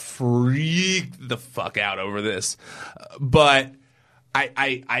freak the fuck out over this, but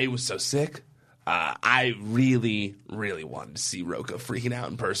I was so sick. I really, really wanted to see Roka freaking out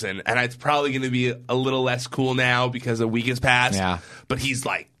in person, and it's probably going to be a little less cool now because a week has passed. Yeah. But he's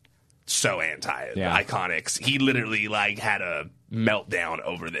so anti the Iconics. He literally had a meltdown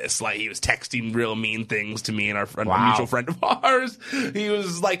over this. He was texting real mean things to me and a mutual friend of ours. He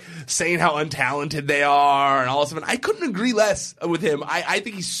was saying how untalented they are and all this stuff. And I couldn't agree less with him. I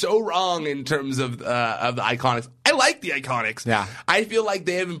think he's so wrong in terms of the Iconics. I like the Iconics. Yeah. I feel like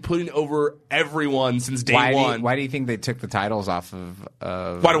they have been putting over everyone since day one. Why do you think they took the titles off of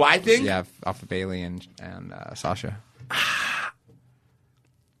Why do I think? Yeah, off of Bayley and Sasha.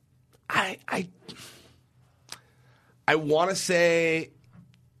 I want to say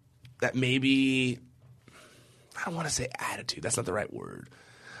that maybe I don't want to say attitude. That's not the right word.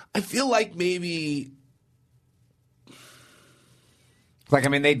 I feel like maybe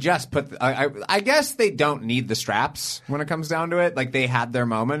they just put I guess they don't need the straps when it comes down to it. They had their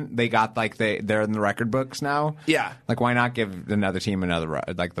moment. They got they're in the record books now. Yeah. Why not give another team another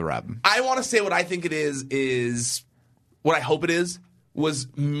the rub? I want to say what I think it is what I hope it is was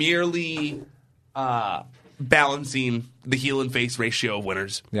merely balancing the heel and face ratio of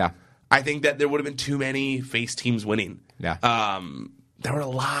winners. Yeah. I think that there would have been too many face teams winning. Yeah. There were a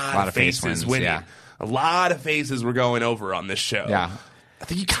lot of faces winning. Yeah. A lot of faces were going over on this show. Yeah. I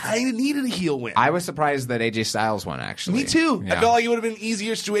think you kind of needed a heel win. I was surprised that AJ Styles won, actually. Me too. Yeah. I felt like it would have been an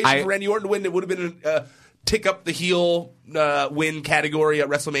easier situation for Randy Orton to win. It would have been tick up the heel win category at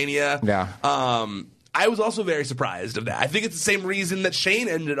WrestleMania. Yeah. I was also very surprised of that. I think it's the same reason that Shane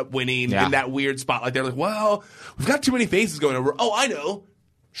ended up winning in that weird spot. Like, they're like, well, we've got too many faces going over. Oh, I know.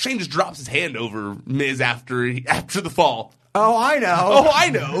 Shane just drops his hand over Miz after the fall. Oh, I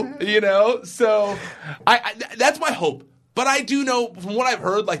know. You know? So I that's my hope. But I do know, from what I've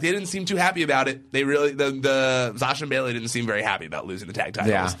heard, like, they didn't seem too happy about it. They really, the Sasha and Bayley didn't seem very happy about losing the tag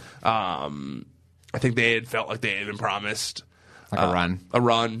titles. Yeah. I think they had felt like they had been promised a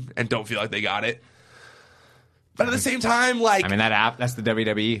run, and don't feel like they got it. But at the same time, like, I mean, that's the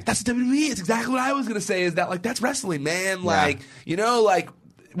WWE. That's the WWE. It's exactly what I was going to say, is that, like, that's wrestling, man. Like, you know, like,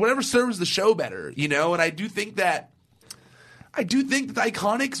 whatever serves the show better, you know? And I do think that the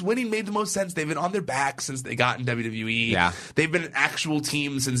Iconics winning made the most sense. They've been on their back since they got in WWE. Yeah. They've been an actual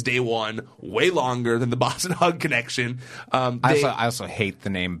team since day one, way longer than the Boss and Hug Connection. I also hate the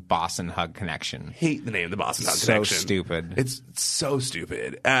name Boss and Hug Connection. Hate the name the Boss and Hug Connection. So stupid. It's so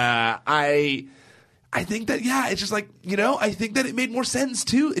stupid. I think that, it's just like, you know, I think that it made more sense,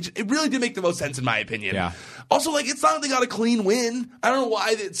 too. It really did make the most sense, in my opinion. Yeah. Also, like, it's not like they got a clean win. I don't know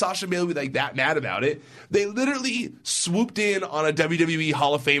why that Sasha and Bayley would be, like, that mad about it. They literally swooped in on a WWE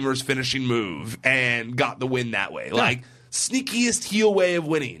Hall of Famer's finishing move and got the win that way. Yeah. Like, sneakiest heel way of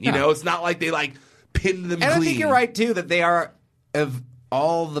winning. You know, it's not like they, like, pinned them clean. I think you're right, too, that they are, of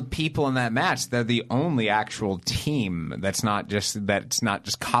all the people in that match, they're the only actual team that's not just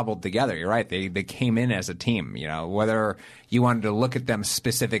cobbled together. You're right. They came in as a team, you know, whether you wanted to look at them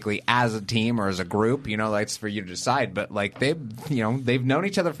specifically as a team or as a group, you know, that's for you to decide. But, like, they've known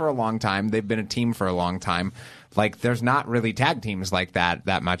each other for a long time. They've been a team for a long time. Like, there's not really tag teams like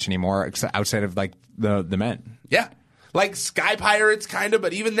that much anymore, outside of, like, the men. Yeah. Like Sky Pirates, kind of,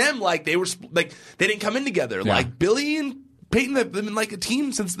 but even them, like, they were, like, they didn't come in together. Yeah. Like, Billy and Peyton have been like a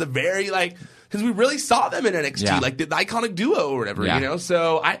team since the very, like, because we really saw them in NXT, like the Iconic Duo or whatever, you know?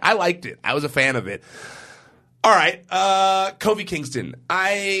 So I liked it. I was a fan of it. All right, Kofi Kingston.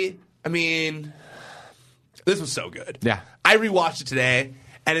 I mean, this was so good. Yeah. I rewatched it today,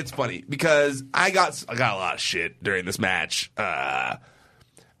 and it's funny because I got a lot of shit during this match. I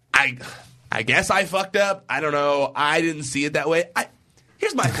guess I fucked up. I don't know. I didn't see it that way.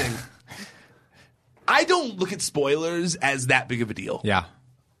 Here's my thing. I don't look at spoilers as that big of a deal. Yeah.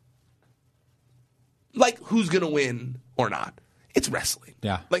 Like, who's going to win or not? It's wrestling.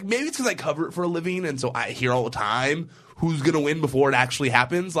 Yeah. Like, maybe it's because I cover it for a living, and so I hear all the time who's going to win before it actually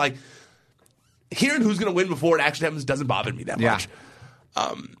happens. Like, hearing who's going to win before it actually happens doesn't bother me that much.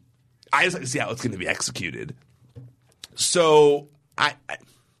 I just like to see how it's going to be executed. So, I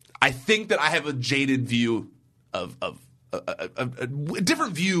think that I have a jaded view of a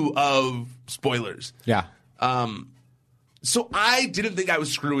different view of spoilers. Yeah. So I didn't think I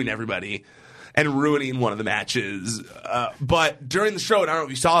was screwing everybody and ruining one of the matches. But during the show, and I don't know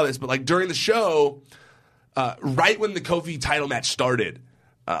if you saw this, but like during the show, right when the Kofi title match started,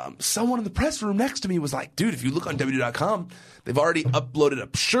 someone in the press room next to me was like, dude, if you look on WWE.com, they've already uploaded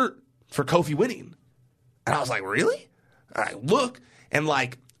a shirt for Kofi winning. And I was like, really? And I look, and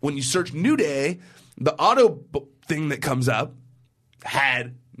like when you search New Day, the auto thing that comes up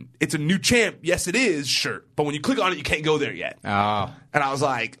had "It's a new champ, yes it is" shirt, but when you click on it, you can't go there yet. Oh. And I was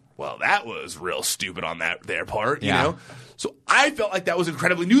like, well, that was real stupid on their part, you know? So I felt like that was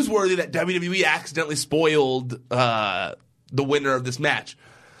incredibly newsworthy that WWE accidentally spoiled the winner of this match.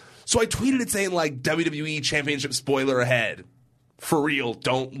 So I tweeted it saying, like, WWE Championship spoiler ahead. For real,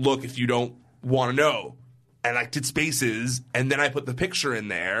 don't look if you don't want to know. And I did spaces, and then I put the picture in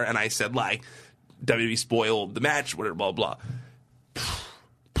there, and I said, like, WWE spoiled the match, whatever, blah, blah.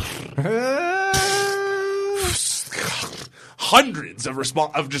 Hundreds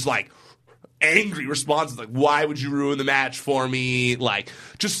of just like angry responses, like, why would you ruin the match for me? Like,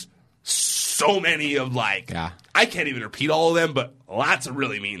 just so many of like, I can't even repeat all of them, but lots of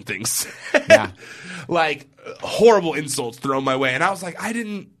really mean things. Like horrible insults thrown my way, and I was like, I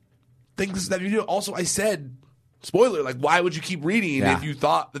didn't think this is that video. Also, I said, spoiler, like, why would you keep reading if you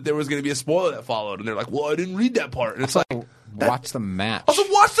thought that there was going to be a spoiler that followed? And they're like, well, I didn't read that part. And it's like, watch the match. Also,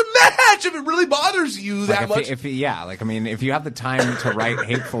 watch the match if it really bothers you that much. If you have the time to write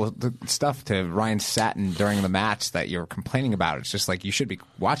hateful stuff to Ryan Satin during the match that you're complaining about, it's just like you should be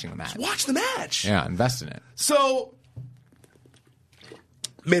watching the match. Just watch the match. Yeah, invest in it. So,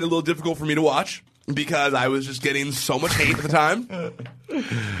 made it a little difficult for me to watch because I was just getting so much hate at the time.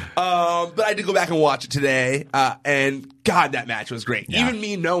 But I did go back and watch it today, and God, that match was great. Yeah. Even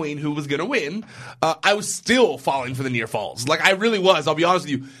me knowing who was going to win, I was still falling for the near falls. Like, I really was. I'll be honest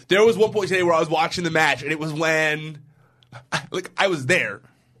with you. There was one point today where I was watching the match, and it was when, like, I was there.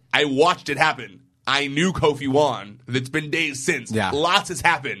 I watched it happen. I knew Kofi won. It's been days since. Yeah. Lots has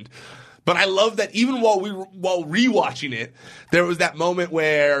happened. But I love that even while rewatching it, there was that moment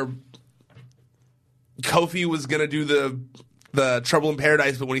where Kofi was going to do the Trouble in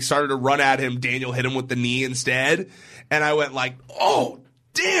Paradise, but when he started to run at him, Daniel hit him with the knee instead. And I went like, oh,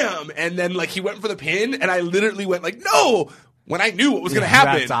 damn. And then like he went for the pin, and I literally went like, no, when I knew what was going to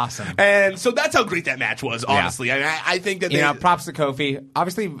happen. That's awesome. And so that's how great that match was, honestly. Yeah. I think that props to Kofi.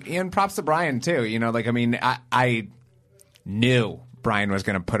 Obviously, and props to Brian, too. I knew Brian was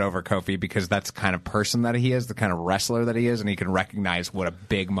going to put over Kofi because that's the kind of person that he is, the kind of wrestler that he is, and he can recognize what a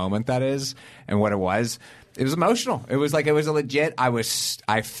big moment that is and what it was. It was emotional. It was a legit.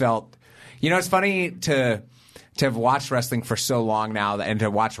 I felt, it's funny to have watched wrestling for so long now and to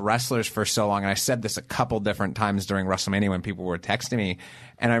watch wrestlers for so long. And I said this a couple different times during WrestleMania when people were texting me.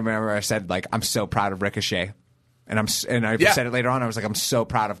 And I remember I said, like, I'm so proud of Ricochet. And I said it later on. I was like, I'm so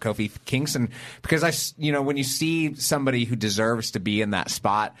proud of Kofi Kingston because when you see somebody who deserves to be in that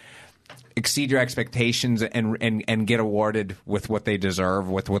spot exceed your expectations and get awarded with what they deserve,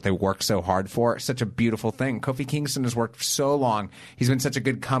 with what they work so hard for, it's such a beautiful thing. Kofi Kingston has worked so long. He's been such a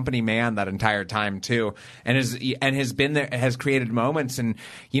good company man that entire time too, and has been there, has created moments, and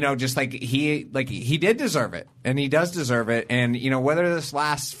just like he did deserve it, and he does deserve it, and whether this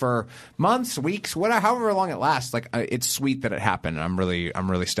lasts for months, weeks, whatever, however long it lasts, like it's sweet that it happened. And I'm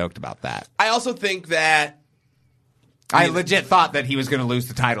really stoked about that. I also think that I legit thought that he was going to lose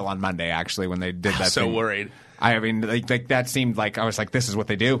the title on Monday, actually, when they did that. So thing. worried. I mean, like that seemed like I was like, this is what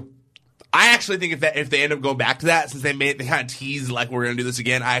they do. I actually think if they end up going back to that, since they kind of teased like we're going to do this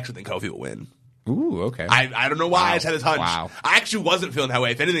again, I actually think Kofi will win. Ooh, okay. I don't know why. I just had this hunch. Wow. I actually wasn't feeling that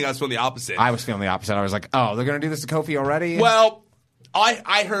way. If anything, I was feeling the opposite. I was feeling the opposite. I was like, oh, they're going to do this to Kofi already? Well,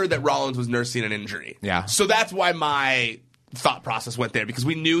 I heard that Rollins was nursing an injury. Yeah. So that's why my thought process went there, because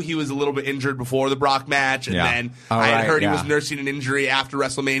we knew he was a little bit injured before the Brock match, and then I had heard he was nursing an injury after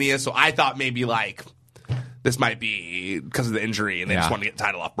WrestleMania, so I thought maybe like this might be because of the injury and they just wanted to get the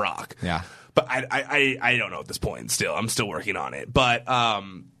title off Brock. Yeah. But I don't know at this point. I'm still working on it. But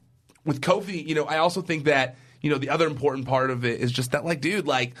with Kofi, I also think that the other important part of it is just that, like, dude,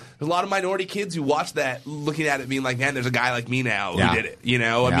 like, there's a lot of minority kids who watch that looking at it being like, man, there's a guy like me now who did it,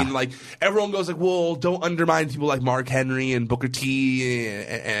 I mean, like, everyone goes like, well, don't undermine people like Mark Henry and Booker T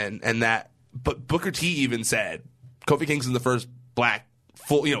and that. But Booker T even said Kofi Kingston's the first black,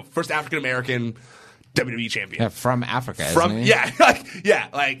 first African-American WWE champion. Yeah, from Africa, isn't he?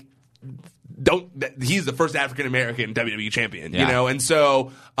 He's the first African-American WWE champion, and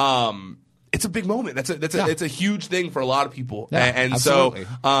so, it's a big moment. It's a huge thing for a lot of people. Yeah, and absolutely.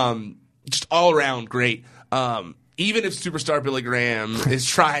 so, just all around great. Even if Superstar Billy Graham is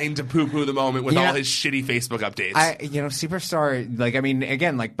trying to poo-poo the moment with all his shitty Facebook updates. Superstar, like, I mean,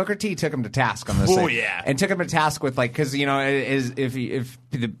 again, like, Booker T took him to task on this Oh, thing. yeah. And took him to task with, like, because, if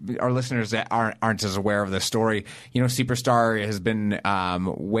our listeners that aren't as aware of the story, Superstar has been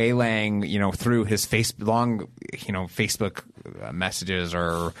waylaying, through his Facebook messages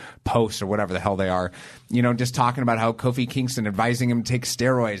or posts or whatever the hell they are, just talking about how Kofi Kingston advising him to take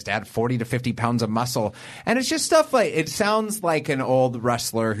steroids to add 40 to 50 pounds of muscle. And it's just stuff like, it sounds like an old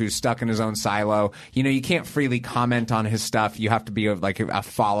wrestler who's stuck in his own silo. You can't freely comment on his stuff. You have to be a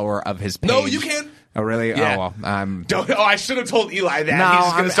follower of his page. No, you can't. Oh, really? Yeah. Oh, well. I should have told Eli that. No, He's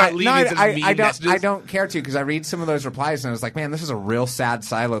just going to start leaving some mean messages. I don't care to, because I read some of those replies and I was like, man, this is a real sad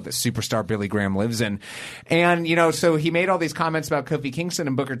silo that Superstar Billy Graham lives in. And, so he made all these comments about Kofi Kingston,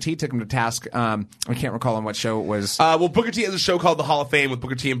 and Booker T took him to task. I can't recall on what show it was. Well, Booker T has a show called The Hall of Fame with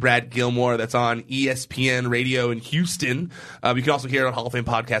Booker T and Brad Gilmore that's on ESPN Radio in Houston. You can also hear it on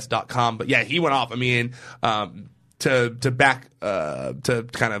HallOfFamePodcast.com. But yeah, he went off. I mean, to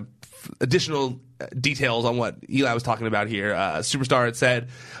kind of additional details on what Eli was talking about here. Superstar had said,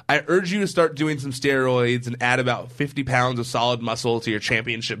 I urge you to start doing some steroids and add about 50 pounds of solid muscle to your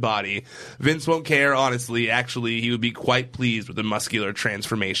championship body. Vince won't care, honestly. Actually, he would be quite pleased with the muscular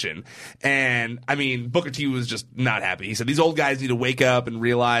transformation. And, I mean, Booker T was just not happy. He said, these old guys need to wake up and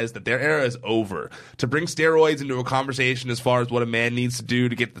realize that their era is over. To bring steroids into a conversation as far as what a man needs to do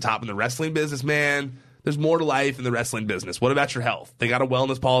to get to the top in the wrestling business, man, there's more to life in the wrestling business. What about your health? They got a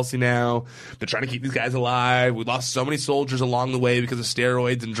wellness policy now. They're trying to keep these guys alive. We lost so many soldiers along the way because of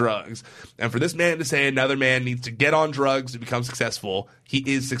steroids and drugs. And for this man to say another man needs to get on drugs to become successful, he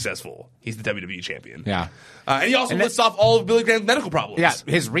is successful. He's the WWE champion. Yeah. And he also lists off all of Billy Graham's medical problems. Yeah,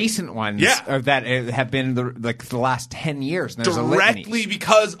 his recent ones that have been the last 10 years. And directly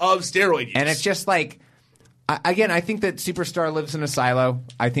because of steroid use. And it's just like, again, I think that Superstar lives in a silo.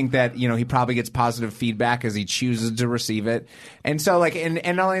 I think that, he probably gets positive feedback as he chooses to receive it. And so, like, and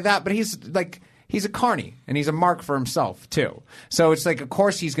not only that, but he's like, he's a carny, and he's a mark for himself, too. So it's like, of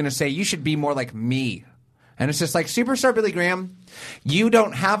course he's going to say, you should be more like me. And it's just like, Superstar Billy Graham, you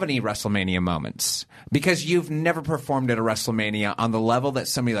don't have any WrestleMania moments because you've never performed at a WrestleMania on the level that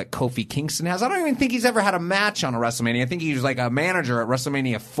somebody like Kofi Kingston has. I don't even think he's ever had a match on a WrestleMania. I think he was like a manager at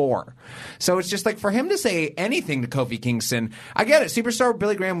WrestleMania 4. So it's just like, for him to say anything to Kofi Kingston, I get it. Superstar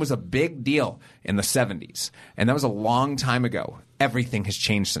Billy Graham was a big deal in the 70s. And that was a long time ago. Everything has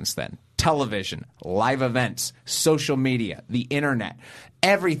changed since then. Television, live events, social media, the internet.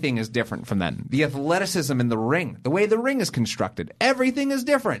 Everything is different from then. The athleticism in the ring, the way the ring is constructed, everything is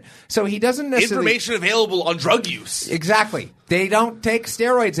different. So he doesn't necessarily... Information available on drug use. Exactly. They don't take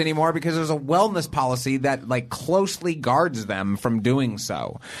steroids anymore because there's a wellness policy that like closely guards them from doing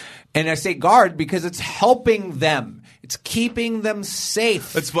so. And I say guard because it's helping them. It's keeping them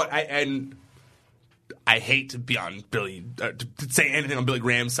safe. That's what I hate to be on Billy to say anything on Billy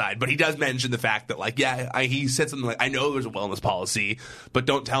Graham's side, but he does mention the fact that like, he said something like, I know there's a wellness policy, but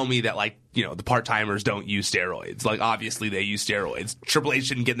don't tell me that like, you know, the part-timers don't use steroids. Like, obviously they use steroids. Triple H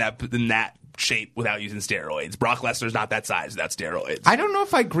shouldn't get in that shape without using steroids. Brock Lesnar's not that size without steroids. I don't know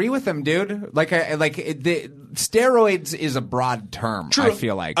if I agree with him, dude. Steroids is a broad term. True. I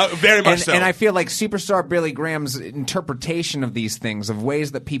feel like very much so. And I feel like Superstar Billy Graham's interpretation of these things, of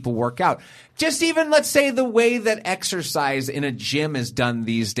ways that people work out, just even let's say the way that exercise in a gym is done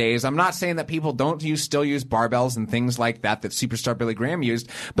these days. I'm not saying that people still use barbells and things like that Superstar Billy Graham used,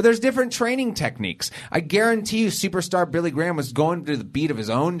 but there's different training techniques. I guarantee you, Superstar Billy Graham was going to the beat of his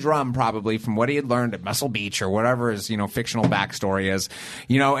own drum, probably from what he had learned at Muscle Beach or whatever his fictional backstory is,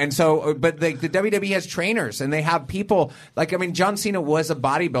 and so, but the WWE has trainers and they have people like, I mean, John Cena was a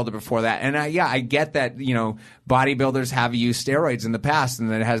bodybuilder before that, and I get that bodybuilders have used steroids in the past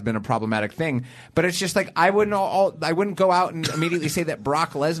and that has been a problematic thing, but it's just like I wouldn't go out and immediately say that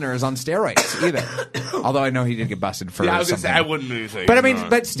Brock Lesnar is on steroids either. Although I know he did get busted for I was something. gonna say I wouldn't really say. But I mean,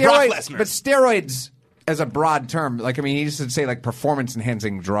 but steroids as a broad term, like, I mean, he used to say like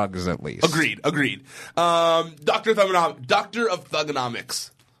performance-enhancing drugs at least. Agreed. Doctor of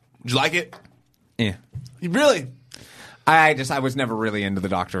Thugonomics. Did you like it? Yeah. Really? I was never really into the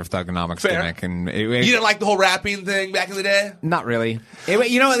Doctor of Thugonomics gimmick, and you didn't like the whole rapping thing back in the day. Not really.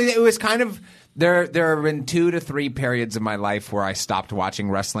 It was kind of. There have been 2 to 3 periods of my life where I stopped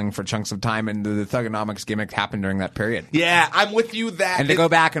watching wrestling for chunks of time, and the Thugonomics gimmick happened during that period. Yeah, I'm with you that. And to go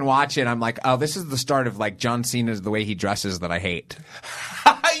back and watch it, I'm like, oh, this is the start of like John Cena's the way he dresses that I hate.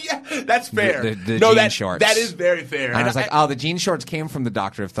 Yeah, that's fair. The jean shorts. That is very fair. And I was like, oh, the jean shorts came from the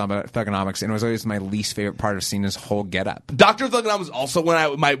Doctor of Thugonomics, and it was always my least favorite part of Cena's whole getup. Doctor of Thugonomics was also one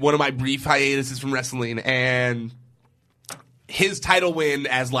of my brief hiatuses from wrestling, and his title win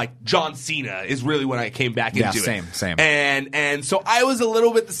as like John Cena is really when I came back into it. Same. And so I was a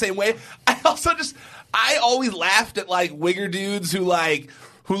little bit the same way. I always laughed at like wigger dudes who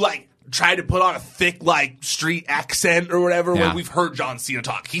try to put on a thick like street accent or whatever when we've heard John Cena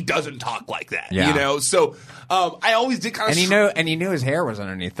talk. He doesn't talk like that, So I always did kind of. And he knew his hair was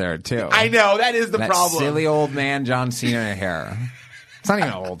underneath there too. I know that is the problem. Silly old man John Cena hair. It's not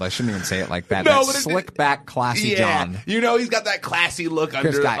even old. I shouldn't even say it like that. No, that slick back, classy John. He's got that classy look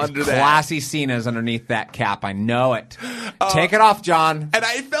under that. Classy Cena's underneath that cap. I know it. Take it off, John. And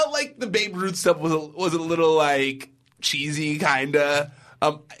I felt like the Babe Ruth stuff was a little like cheesy, kind of.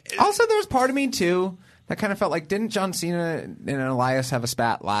 Also, there was part of me too that kind of felt like, didn't John Cena and Elias have a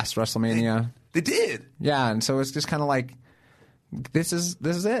spat last WrestleMania? They did. Yeah, and so it's just kind of like, This is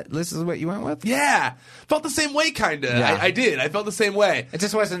it. This is what you went with. Yeah, felt the same way, kind of. Yeah. I did. I felt the same way. It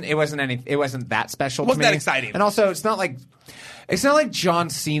just wasn't. It wasn't that special. Wasn't to me. that exciting? And also, it's not like John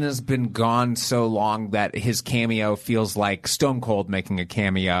Cena's been gone so long that his cameo feels like Stone Cold making a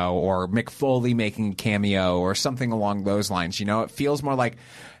cameo or Mick Foley making a cameo or something along those lines. It feels more like,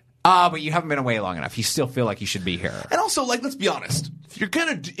 but you haven't been away long enough. You still feel like you should be here. And also, like, let's be honest.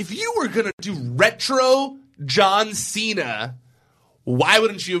 If you were gonna do retro John Cena, why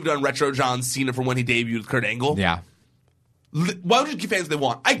wouldn't you have done retro John Cena from when he debuted with Kurt Angle? Yeah. Why would you give fans what they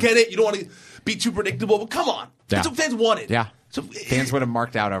want? I get it. You don't want to be too predictable, but come on. That's what fans wanted. Yeah. So fans would have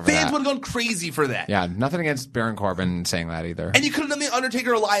marked out over that. Fans would have gone crazy for that. Yeah, nothing against Baron Corbin saying that either. And you could have done the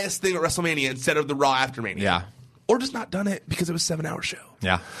Undertaker Elias thing at WrestleMania instead of the Raw after Mania. Yeah. Or just not done it because it was a 7-hour show.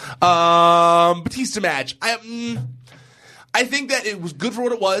 Yeah. Batista match. I think that it was good for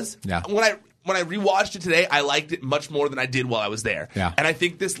what it was. Yeah. When I rewatched it today, I liked it much more than I did while I was there. Yeah. And I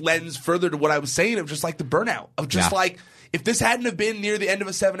think this lends further to what I was saying of just like the burnout of just like, if this hadn't have been near the end of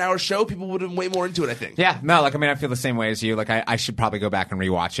a 7-hour show, people would have been way more into it, I think. Yeah. No, I feel the same way as you. Like, I should probably go back and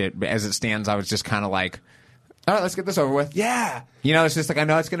rewatch it. But as it stands, I was just kind of like, All right, let's get this over with. Yeah. It's just like, I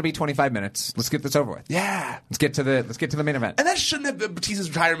know it's going to be 25 minutes. Let's get this over with. Yeah. Let's get to the main event. And that shouldn't have been Batista's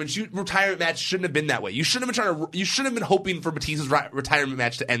retirement match. Shouldn't have been that way. You shouldn't have been hoping for Batista's retirement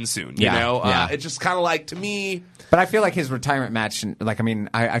match to end soon. You know, it's just kind of like, to me. But I feel like his retirement match,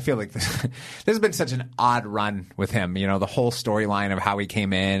 I feel like this has been such an odd run with him. The whole storyline of how he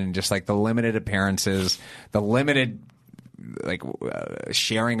came in, and just like the limited appearances, the limited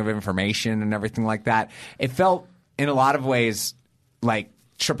sharing of information and everything like that. It felt in a lot of ways like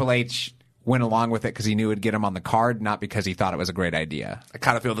Triple H went along with it because he knew it would get him on the card, not because he thought it was a great idea. I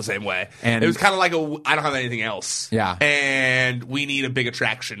kind of feel the same way. And it was kind of like I don't have anything else. Yeah. And we need a big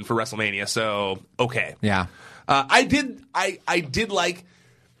attraction for WrestleMania, so okay. Yeah. I did like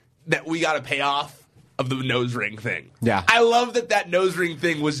that we got a payoff of the nose ring thing. Yeah. I love that nose ring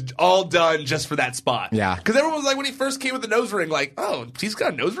thing was all done just for that spot. Yeah. Because everyone was like, when he first came with the nose ring, like, oh, he's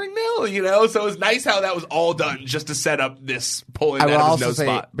got a nose ring now? So it was nice how that was all done just to set up this pulling out of his nose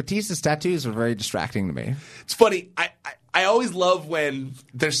spot. Batista's tattoos were very distracting to me. It's funny. I always love when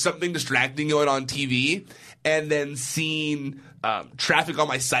there's something distracting going on TV and then seeing traffic on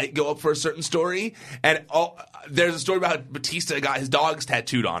my site go up for a certain story. And there's a story about how Batista got his dogs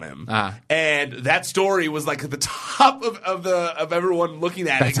tattooed on him. And that story was like at the top of everyone looking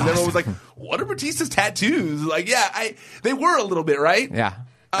at it. Because everyone was like, what are Batista's tattoos? Like, they were a little bit, right? Yeah.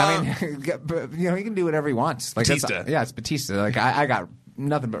 He can do whatever he wants. Like, Batista. It's Batista. Like, I got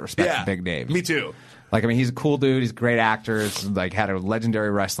nothing but respect for Big Dave. Me too. He's a cool dude. He's a great actor. He's had a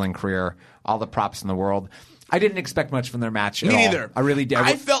legendary wrestling career. All the props in the world. I didn't expect much from their match at all. Me neither. I really did.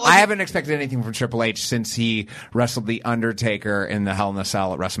 I felt like I haven't expected anything from Triple H since he wrestled The Undertaker in the Hell in a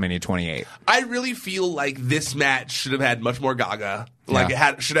Cell at WrestleMania 28. I really feel like this match should have had much more gaga.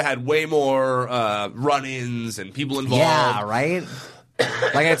 It should have had way more run-ins and people involved. Yeah, right?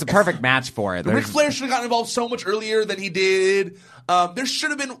 It's a perfect match for it. Ric Flair should have gotten involved so much earlier than he did. There should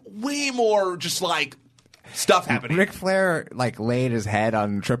have been way more just stuff happening. Ric Flair laid his head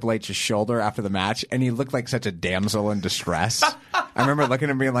on Triple H's shoulder after the match, and he looked like such a damsel in distress. I remember looking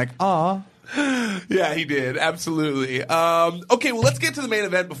at him being like, "Aw." Yeah, he did. Absolutely. Okay, well, let's get to the main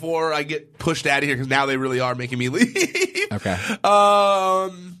event before I get pushed out of here, because now they really are making me leave. Okay.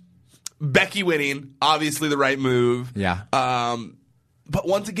 Becky winning, obviously the right move. Yeah. But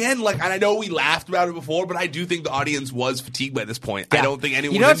once again, and I know we laughed about it before, but I do think the audience was fatigued by this point. Yeah. I don't think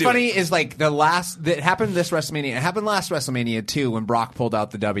anyone. What's funny is that happened this WrestleMania. It happened last WrestleMania too, when Brock pulled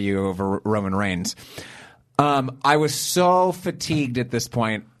out the W over Roman Reigns. I was so fatigued at this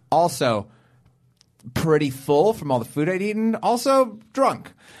point. Also, pretty full from all the food I'd eaten. Also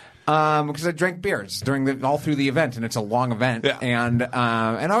drunk. Because I drank beers all through the event, and it's a long event. Yeah. And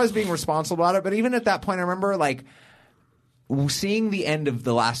I was being responsible about it. But even at that point, I remember seeing the end of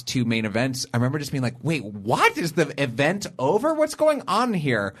the last two main events, I remember just being like, wait, what? Is the event over? What's going on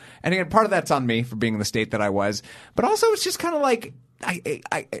here? And again, part of that's on me for being in the state that I was. But also, it's just kind of like,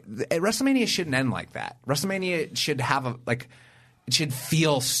 WrestleMania shouldn't end like that. WrestleMania should have it should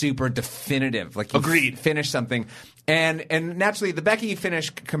feel super definitive. Agreed. Finish something. And naturally, the Becky finish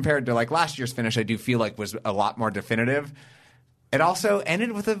compared to last year's finish, I do feel was a lot more definitive. It also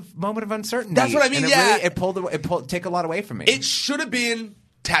ended with a moment of uncertainty. That's what I mean. And it pulled take a lot away from me. It should have been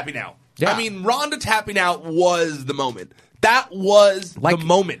tapping out. Yeah. I mean, Ronda tapping out was the moment. That was the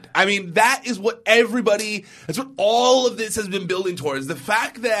moment. I mean, that is what that's what all of this has been building towards. The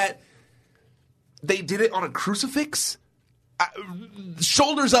fact that they did it on a crucifix,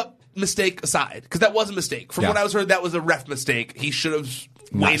 shoulders up mistake aside, because that was a mistake. From what I was heard, that was a ref mistake. He should have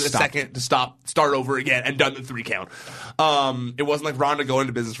waited a second to start over again, and done the 3 count. It wasn't like Ronda going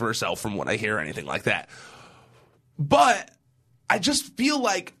into business for herself, from what I hear, or anything like that. But I just feel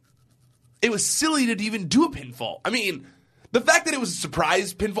like it was silly to even do a pinfall. I mean, the fact that it was a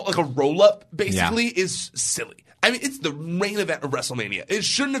surprise pinfall, like a roll-up, basically, is silly. I mean, it's the main event of WrestleMania. It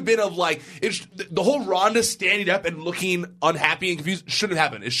shouldn't have been the whole Ronda standing up and looking unhappy and confused shouldn't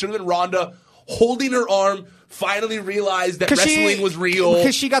have happened. It should have been Ronda holding her arm, finally realized that wrestling was real.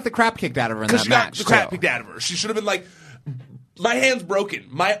 Because she got the crap kicked out of her in that match. She got the crap kicked out of her. She should have been like, my hand's broken.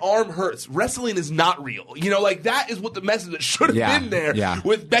 My arm hurts. Wrestling is not real. That is what the message that should have been there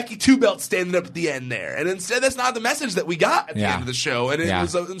with Becky Two Belts standing up at the end there. And instead, that's not the message that we got at the end of the show. And it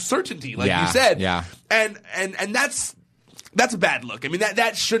was uncertainty, like you said. Yeah. And that's a bad look. I mean,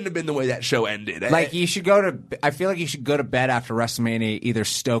 that shouldn't have been the way that show ended. You should go to. I feel like you should go to bed after WrestleMania either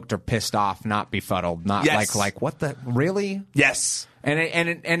stoked or pissed off, not befuddled, not like what the really? Yes. And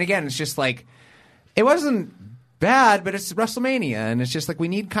again, it's just it wasn't bad, but it's WrestleMania, and it's just we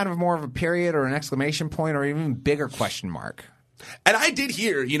need kind of more of a period or an exclamation point or even bigger question mark. And I did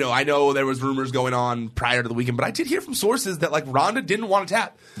hear, I know there was rumors going on prior to the weekend, but I did hear from sources that like Ronda didn't want to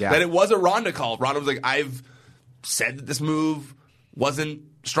tap. Yeah. That it was a Ronda call. Ronda was like, I've said that this move wasn't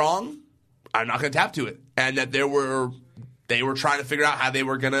strong. I'm not going to tap to it. And that they were trying to figure out how they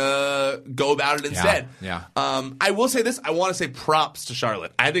were going to go about it instead. Yeah. I will say this. I want to say props to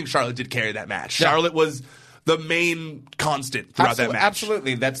Charlotte. I think Charlotte did carry that match. Yeah. Charlotte was the main constant throughout that match.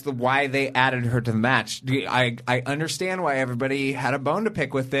 Absolutely. That's why they added her to the match. I understand why everybody had a bone to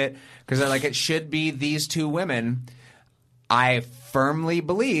pick with it, because they're like, it should be these two women. I firmly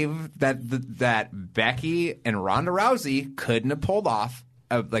believe that Becky and Ronda Rousey couldn't have pulled off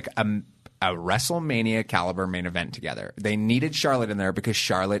a WrestleMania caliber main event together. They needed Charlotte in there because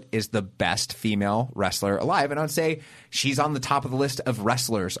Charlotte is the best female wrestler alive. And I'd say she's on the top of the list of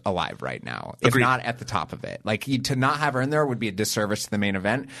wrestlers alive right now, Agreed. if not at the top of it. Like, to not have her in there would be a disservice to the main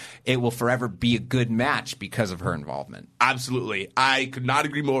event. It will forever be a good match because of her involvement. Absolutely. I could not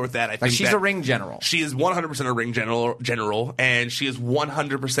agree more with that. I think she's a ring general. She is 100% a ring general, and she is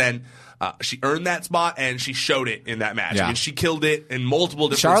 100%. She earned that spot, and she showed it in that match. Yeah. I mean, she killed it in multiple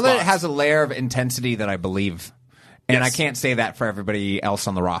different Charlotte spots. has a layer of intensity that I believe. And Yes. I can't say that for everybody else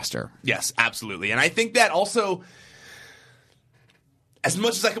on the roster. Yes, absolutely. And I think that also, as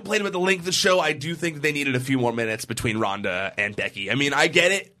much as I complain about the length of the show, I do think they needed a few more minutes between Ronda and Becky. I mean, I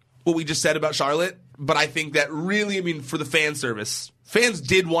get it, what we just said about Charlotte, but I think that really, for the fan service, fans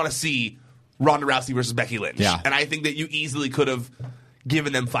did want to see Ronda Rousey versus Becky Lynch. Yeah. And I think that you easily could have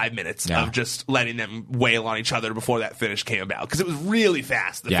given them 5 minutes of just letting them wail on each other before that finish came about. Because it was really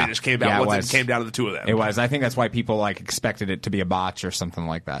fast, the finish came about once it came down to the two of them. It was. I think that's why people expected it to be a botch or something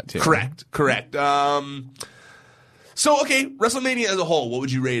like that, too. Correct. So, okay, WrestleMania as a whole, what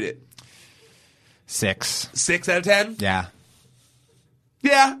would you rate it? 6. 6 out of 10? Yeah.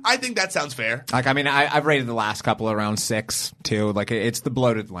 Yeah, I think that sounds fair. I've rated the last couple around 6 too. It's the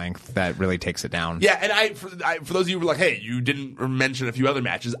bloated length that really takes it down. Yeah, and for those of you who were like, hey, you didn't mention a few other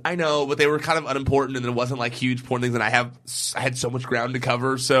matches. I know, but they were kind of unimportant, and there wasn't huge important things. And I had so much ground to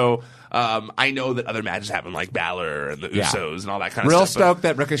cover, so I know that other matches happened, like Balor and the Usos and all that kind of stuff. Real stuff. stoked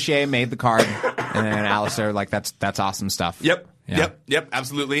that Ricochet made the card, and then Alistair. That's awesome stuff. Yep,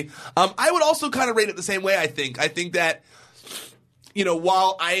 absolutely. I would also kind of rate it the same way. I think that.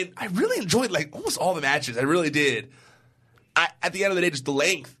 While I really enjoyed almost all the matches, I really did. At the end of the day, just the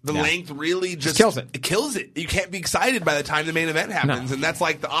length really just kills it. It kills it. You can't be excited by the time the main event happens, and that's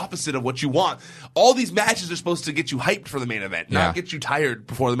the opposite of what you want. All these matches are supposed to get you hyped for the main event, not get you tired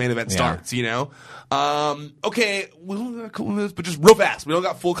before the main event starts. Okay, we don't got a couple minutes, but just real fast. We don't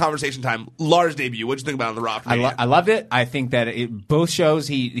got full conversation time. Lars' debut. What'd you think about it on the Raw? I loved it. I think that both shows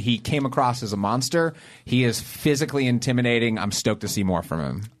he came across as a monster. He is physically intimidating. I'm stoked to see more from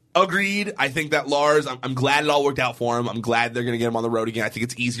him. Agreed. I think that Lars, I'm glad it all worked out for him. I'm glad they're going to get him on the road again. I think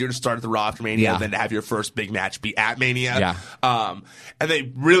it's easier to start at the Raw after Mania than to have your first big match be at Mania. Yeah. And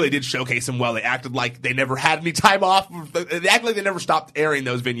they really did showcase him well. They acted like they never had any time off. They acted like they never stopped airing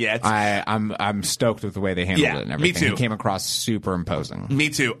those vignettes. I'm stoked with the way they handled it and everything. Me too. He came across super imposing. Me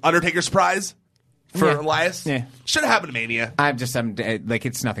too. Undertaker surprise for Elias? Yeah. Should have happened to Mania.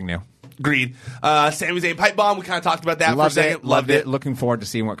 It's nothing new. Agreed. Sami Zayn pipe bomb. We kind of talked about that for a second. Loved it. Looking forward to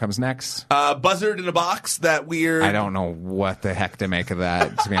seeing what comes next. Buzzard in a box. That weird. I don't know what the heck to make of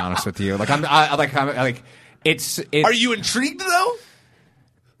that. To be honest with you, it's. Are you intrigued though?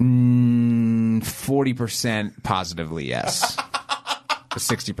 40% positively, yes.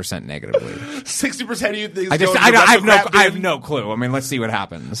 60% negatively. 60% of you think I have no clue. Let's see what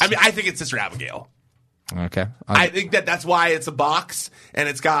happens. I think it's Sister Abigail. Okay. I think that's why it's a box and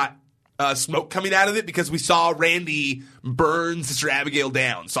it's got smoke coming out of it, because we saw Randy burn Sister Abigail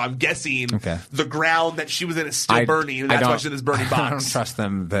down. So I'm guessing the ground that she was in is still burning, and that's why she's in this burning box. I don't trust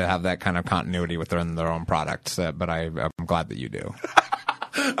them to have that kind of continuity within their own product, but I'm glad that you do.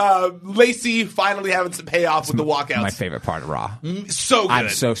 Lacey finally having some payoff with the walkouts. My favorite part of Raw. So good. I'm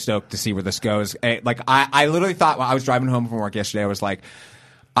so stoked to see where this goes. I literally thought while I was driving home from work yesterday, I was like,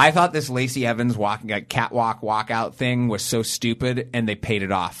 I thought this Lacey Evans catwalk walkout thing was so stupid, and they paid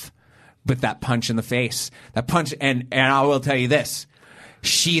it off with that punch in the face. That punch, and I will tell you this: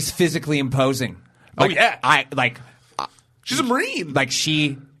 she's physically imposing. She's a Marine.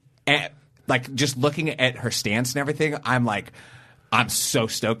 Just looking at her stance and everything, I'm so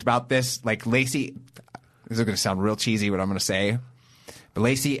stoked about this. Lacey, this is going to sound real cheesy what I'm going to say, but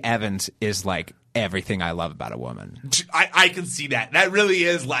Lacey Evans is everything I love about a woman. I can see that. That really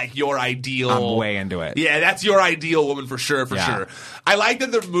is your ideal. I'm way into it. Yeah, that's your ideal woman for sure. I like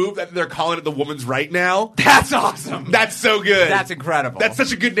that the move that they're calling it the woman's right now. That's awesome. That's so good. That's incredible. That's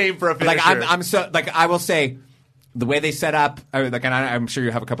such a good name for a finisher. I'm so I will say, the way they set up, and I'm sure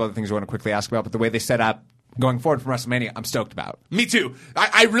you have a couple other things you want to quickly ask about, but the way they set up going forward from WrestleMania, I'm stoked about. Me too.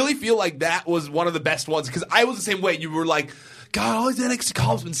 I really feel like that was one of the best ones because I was the same way. You were like, God, all these NXT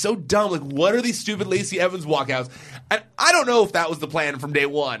calls have been so dumb. Like, what are these stupid Lacey Evans walkouts? And I don't know if that was the plan from day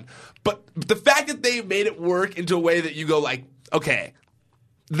one, but the fact that they made it work into a way that you go like, okay,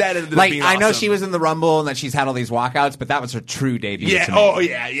 that ended up being awesome. I know she was in the Rumble and that she's had all these walkouts, but that was her true debut. Yeah. To me. Oh,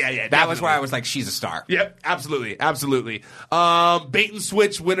 yeah. That definitely. was where I was like, she's a star. Yep. Absolutely. Bait and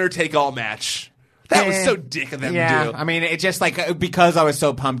switch winner take all match. That was so dick of them to do. I mean, it just like because I was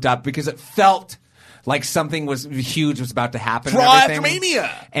so pumped up because it felt like something was huge was about to happen. Raw after Mania.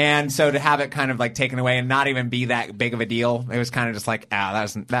 And so to have it kind of like taken away and not even be that big of a deal, it was kind of just like,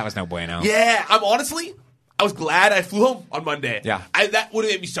 that was no bueno. Yeah. I was glad I flew home on Monday. Yeah. That would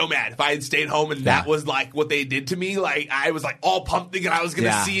have made me so mad if I had stayed home and that was like what they did to me. Like I was like all pumped thinking I was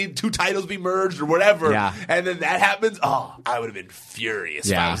going to see 2 titles be merged or whatever. Yeah. And then that happens. Oh, I would have been furious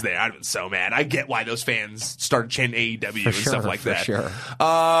if I was there. I'd have been so mad. I get why those fans started chanting AEW and stuff like that. Sure.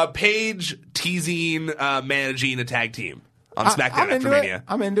 Paige teasing managing a tag team on SmackDown after Mania.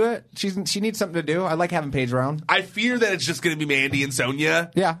 I'm into it. She needs something to do. I like having Paige around. I fear that it's just going to be Mandy and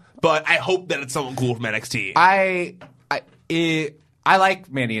Sonya. Yeah. But I hope that it's someone cool from NXT. I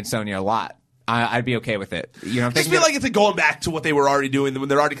like Mandy and Sonya a lot. I'd be okay with it. You know, I just feel like it's going back to what they were already doing when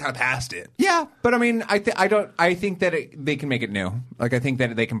they're already kind of past it. Yeah, but I mean, I think that they can make it new. Like I think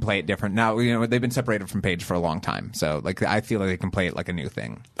that they can play it different. Now, you know, they've been separated from Paige for a long time, so like I feel like they can play it like a new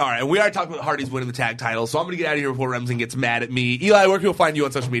thing. All right, and we already talked about Hardy's winning the tag title, so I'm going to get out of here before Remsen gets mad at me. Eli, where can people find you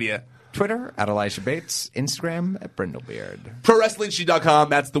on social media? Twitter at Elisha Bates, Instagram at Brindlebeard. ProWrestlingSheet.com,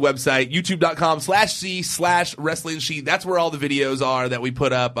 that's the website. YouTube.com/C/Wrestling Sheet. That's where all the videos are that we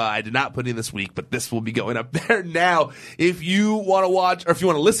put up. I did not put in this week, but this will be going up there now. If you want to watch or if you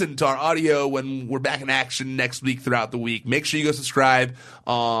want to listen to our audio when we're back in action next week throughout the week, make sure you go subscribe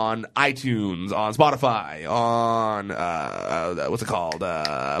on iTunes, on Spotify, on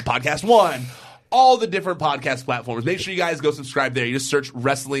Podcast One. All the different podcast platforms. Make sure you guys go subscribe there. You just search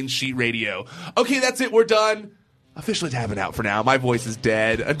Wrestling Sheet Radio. Okay, that's it. We're done. Officially tapping out for now. My voice is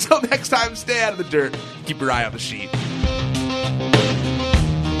dead. Until next time, stay out of the dirt. Keep your eye on the sheet.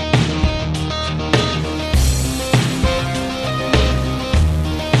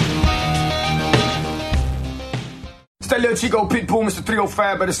 It's that little Chico Pitbull, Mr.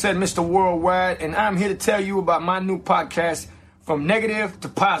 305, better said Mr. Worldwide, and I'm here to tell you about my new podcast, From Negative to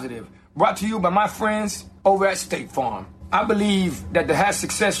Positive. Brought to you by my friends over at State Farm. I believe that to have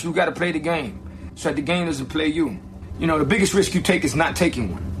success, you got to play the game so that the game doesn't play you. You know, the biggest risk you take is not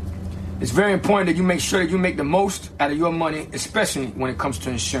taking one. It's very important that you make sure that you make the most out of your money, especially when it comes to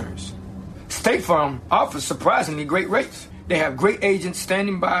insurance. State Farm offers surprisingly great rates. They have great agents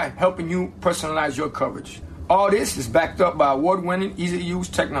standing by helping you personalize your coverage. All this is backed up by award-winning, easy-to-use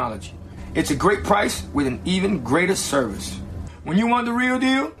technology. It's a great price with an even greater service. When you want the real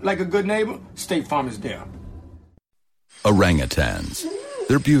deal, like a good neighbor, State Farm is there. Orangutans.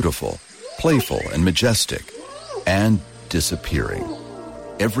 They're beautiful, playful, and majestic, and disappearing.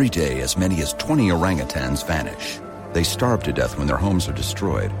 Every day, as many as 20 orangutans vanish. They starve to death when their homes are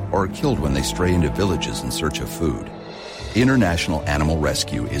destroyed or are killed when they stray into villages in search of food. International Animal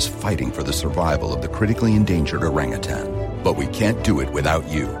Rescue is fighting for the survival of the critically endangered orangutan. But we can't do it without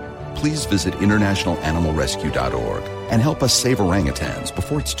you. Please visit internationalanimalrescue.org and help us save orangutans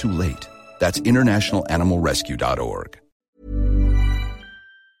before it's too late. That's internationalanimalrescue.org.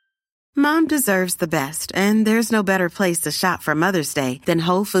 Mom deserves the best, and there's no better place to shop for Mother's Day than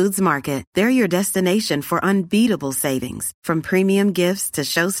Whole Foods Market. They're your destination for unbeatable savings, from premium gifts to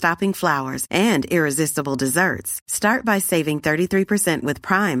show-stopping flowers and irresistible desserts. Start by saving 33% with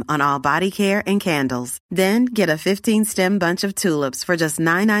Prime on all body care and candles. Then get a 15-stem bunch of tulips for just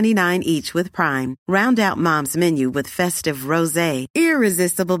 $9.99 each with Prime. Round out Mom's menu with festive rosé,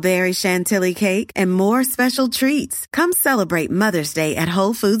 irresistible berry chantilly cake, and more special treats. Come celebrate Mother's Day at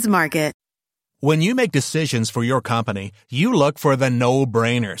Whole Foods Market. When you make decisions for your company, you look for the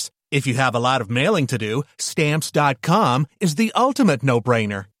no-brainers. If you have a lot of mailing to do, Stamps.com is the ultimate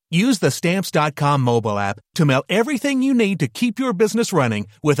no-brainer. Use the Stamps.com mobile app to mail everything you need to keep your business running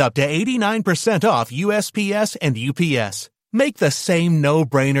with up to 89% off USPS and UPS. Make the same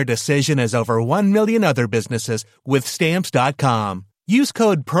no-brainer decision as over 1 million other businesses with Stamps.com. Use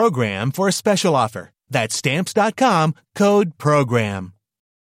code PROGRAM for a special offer. That's Stamps.com, code PROGRAM.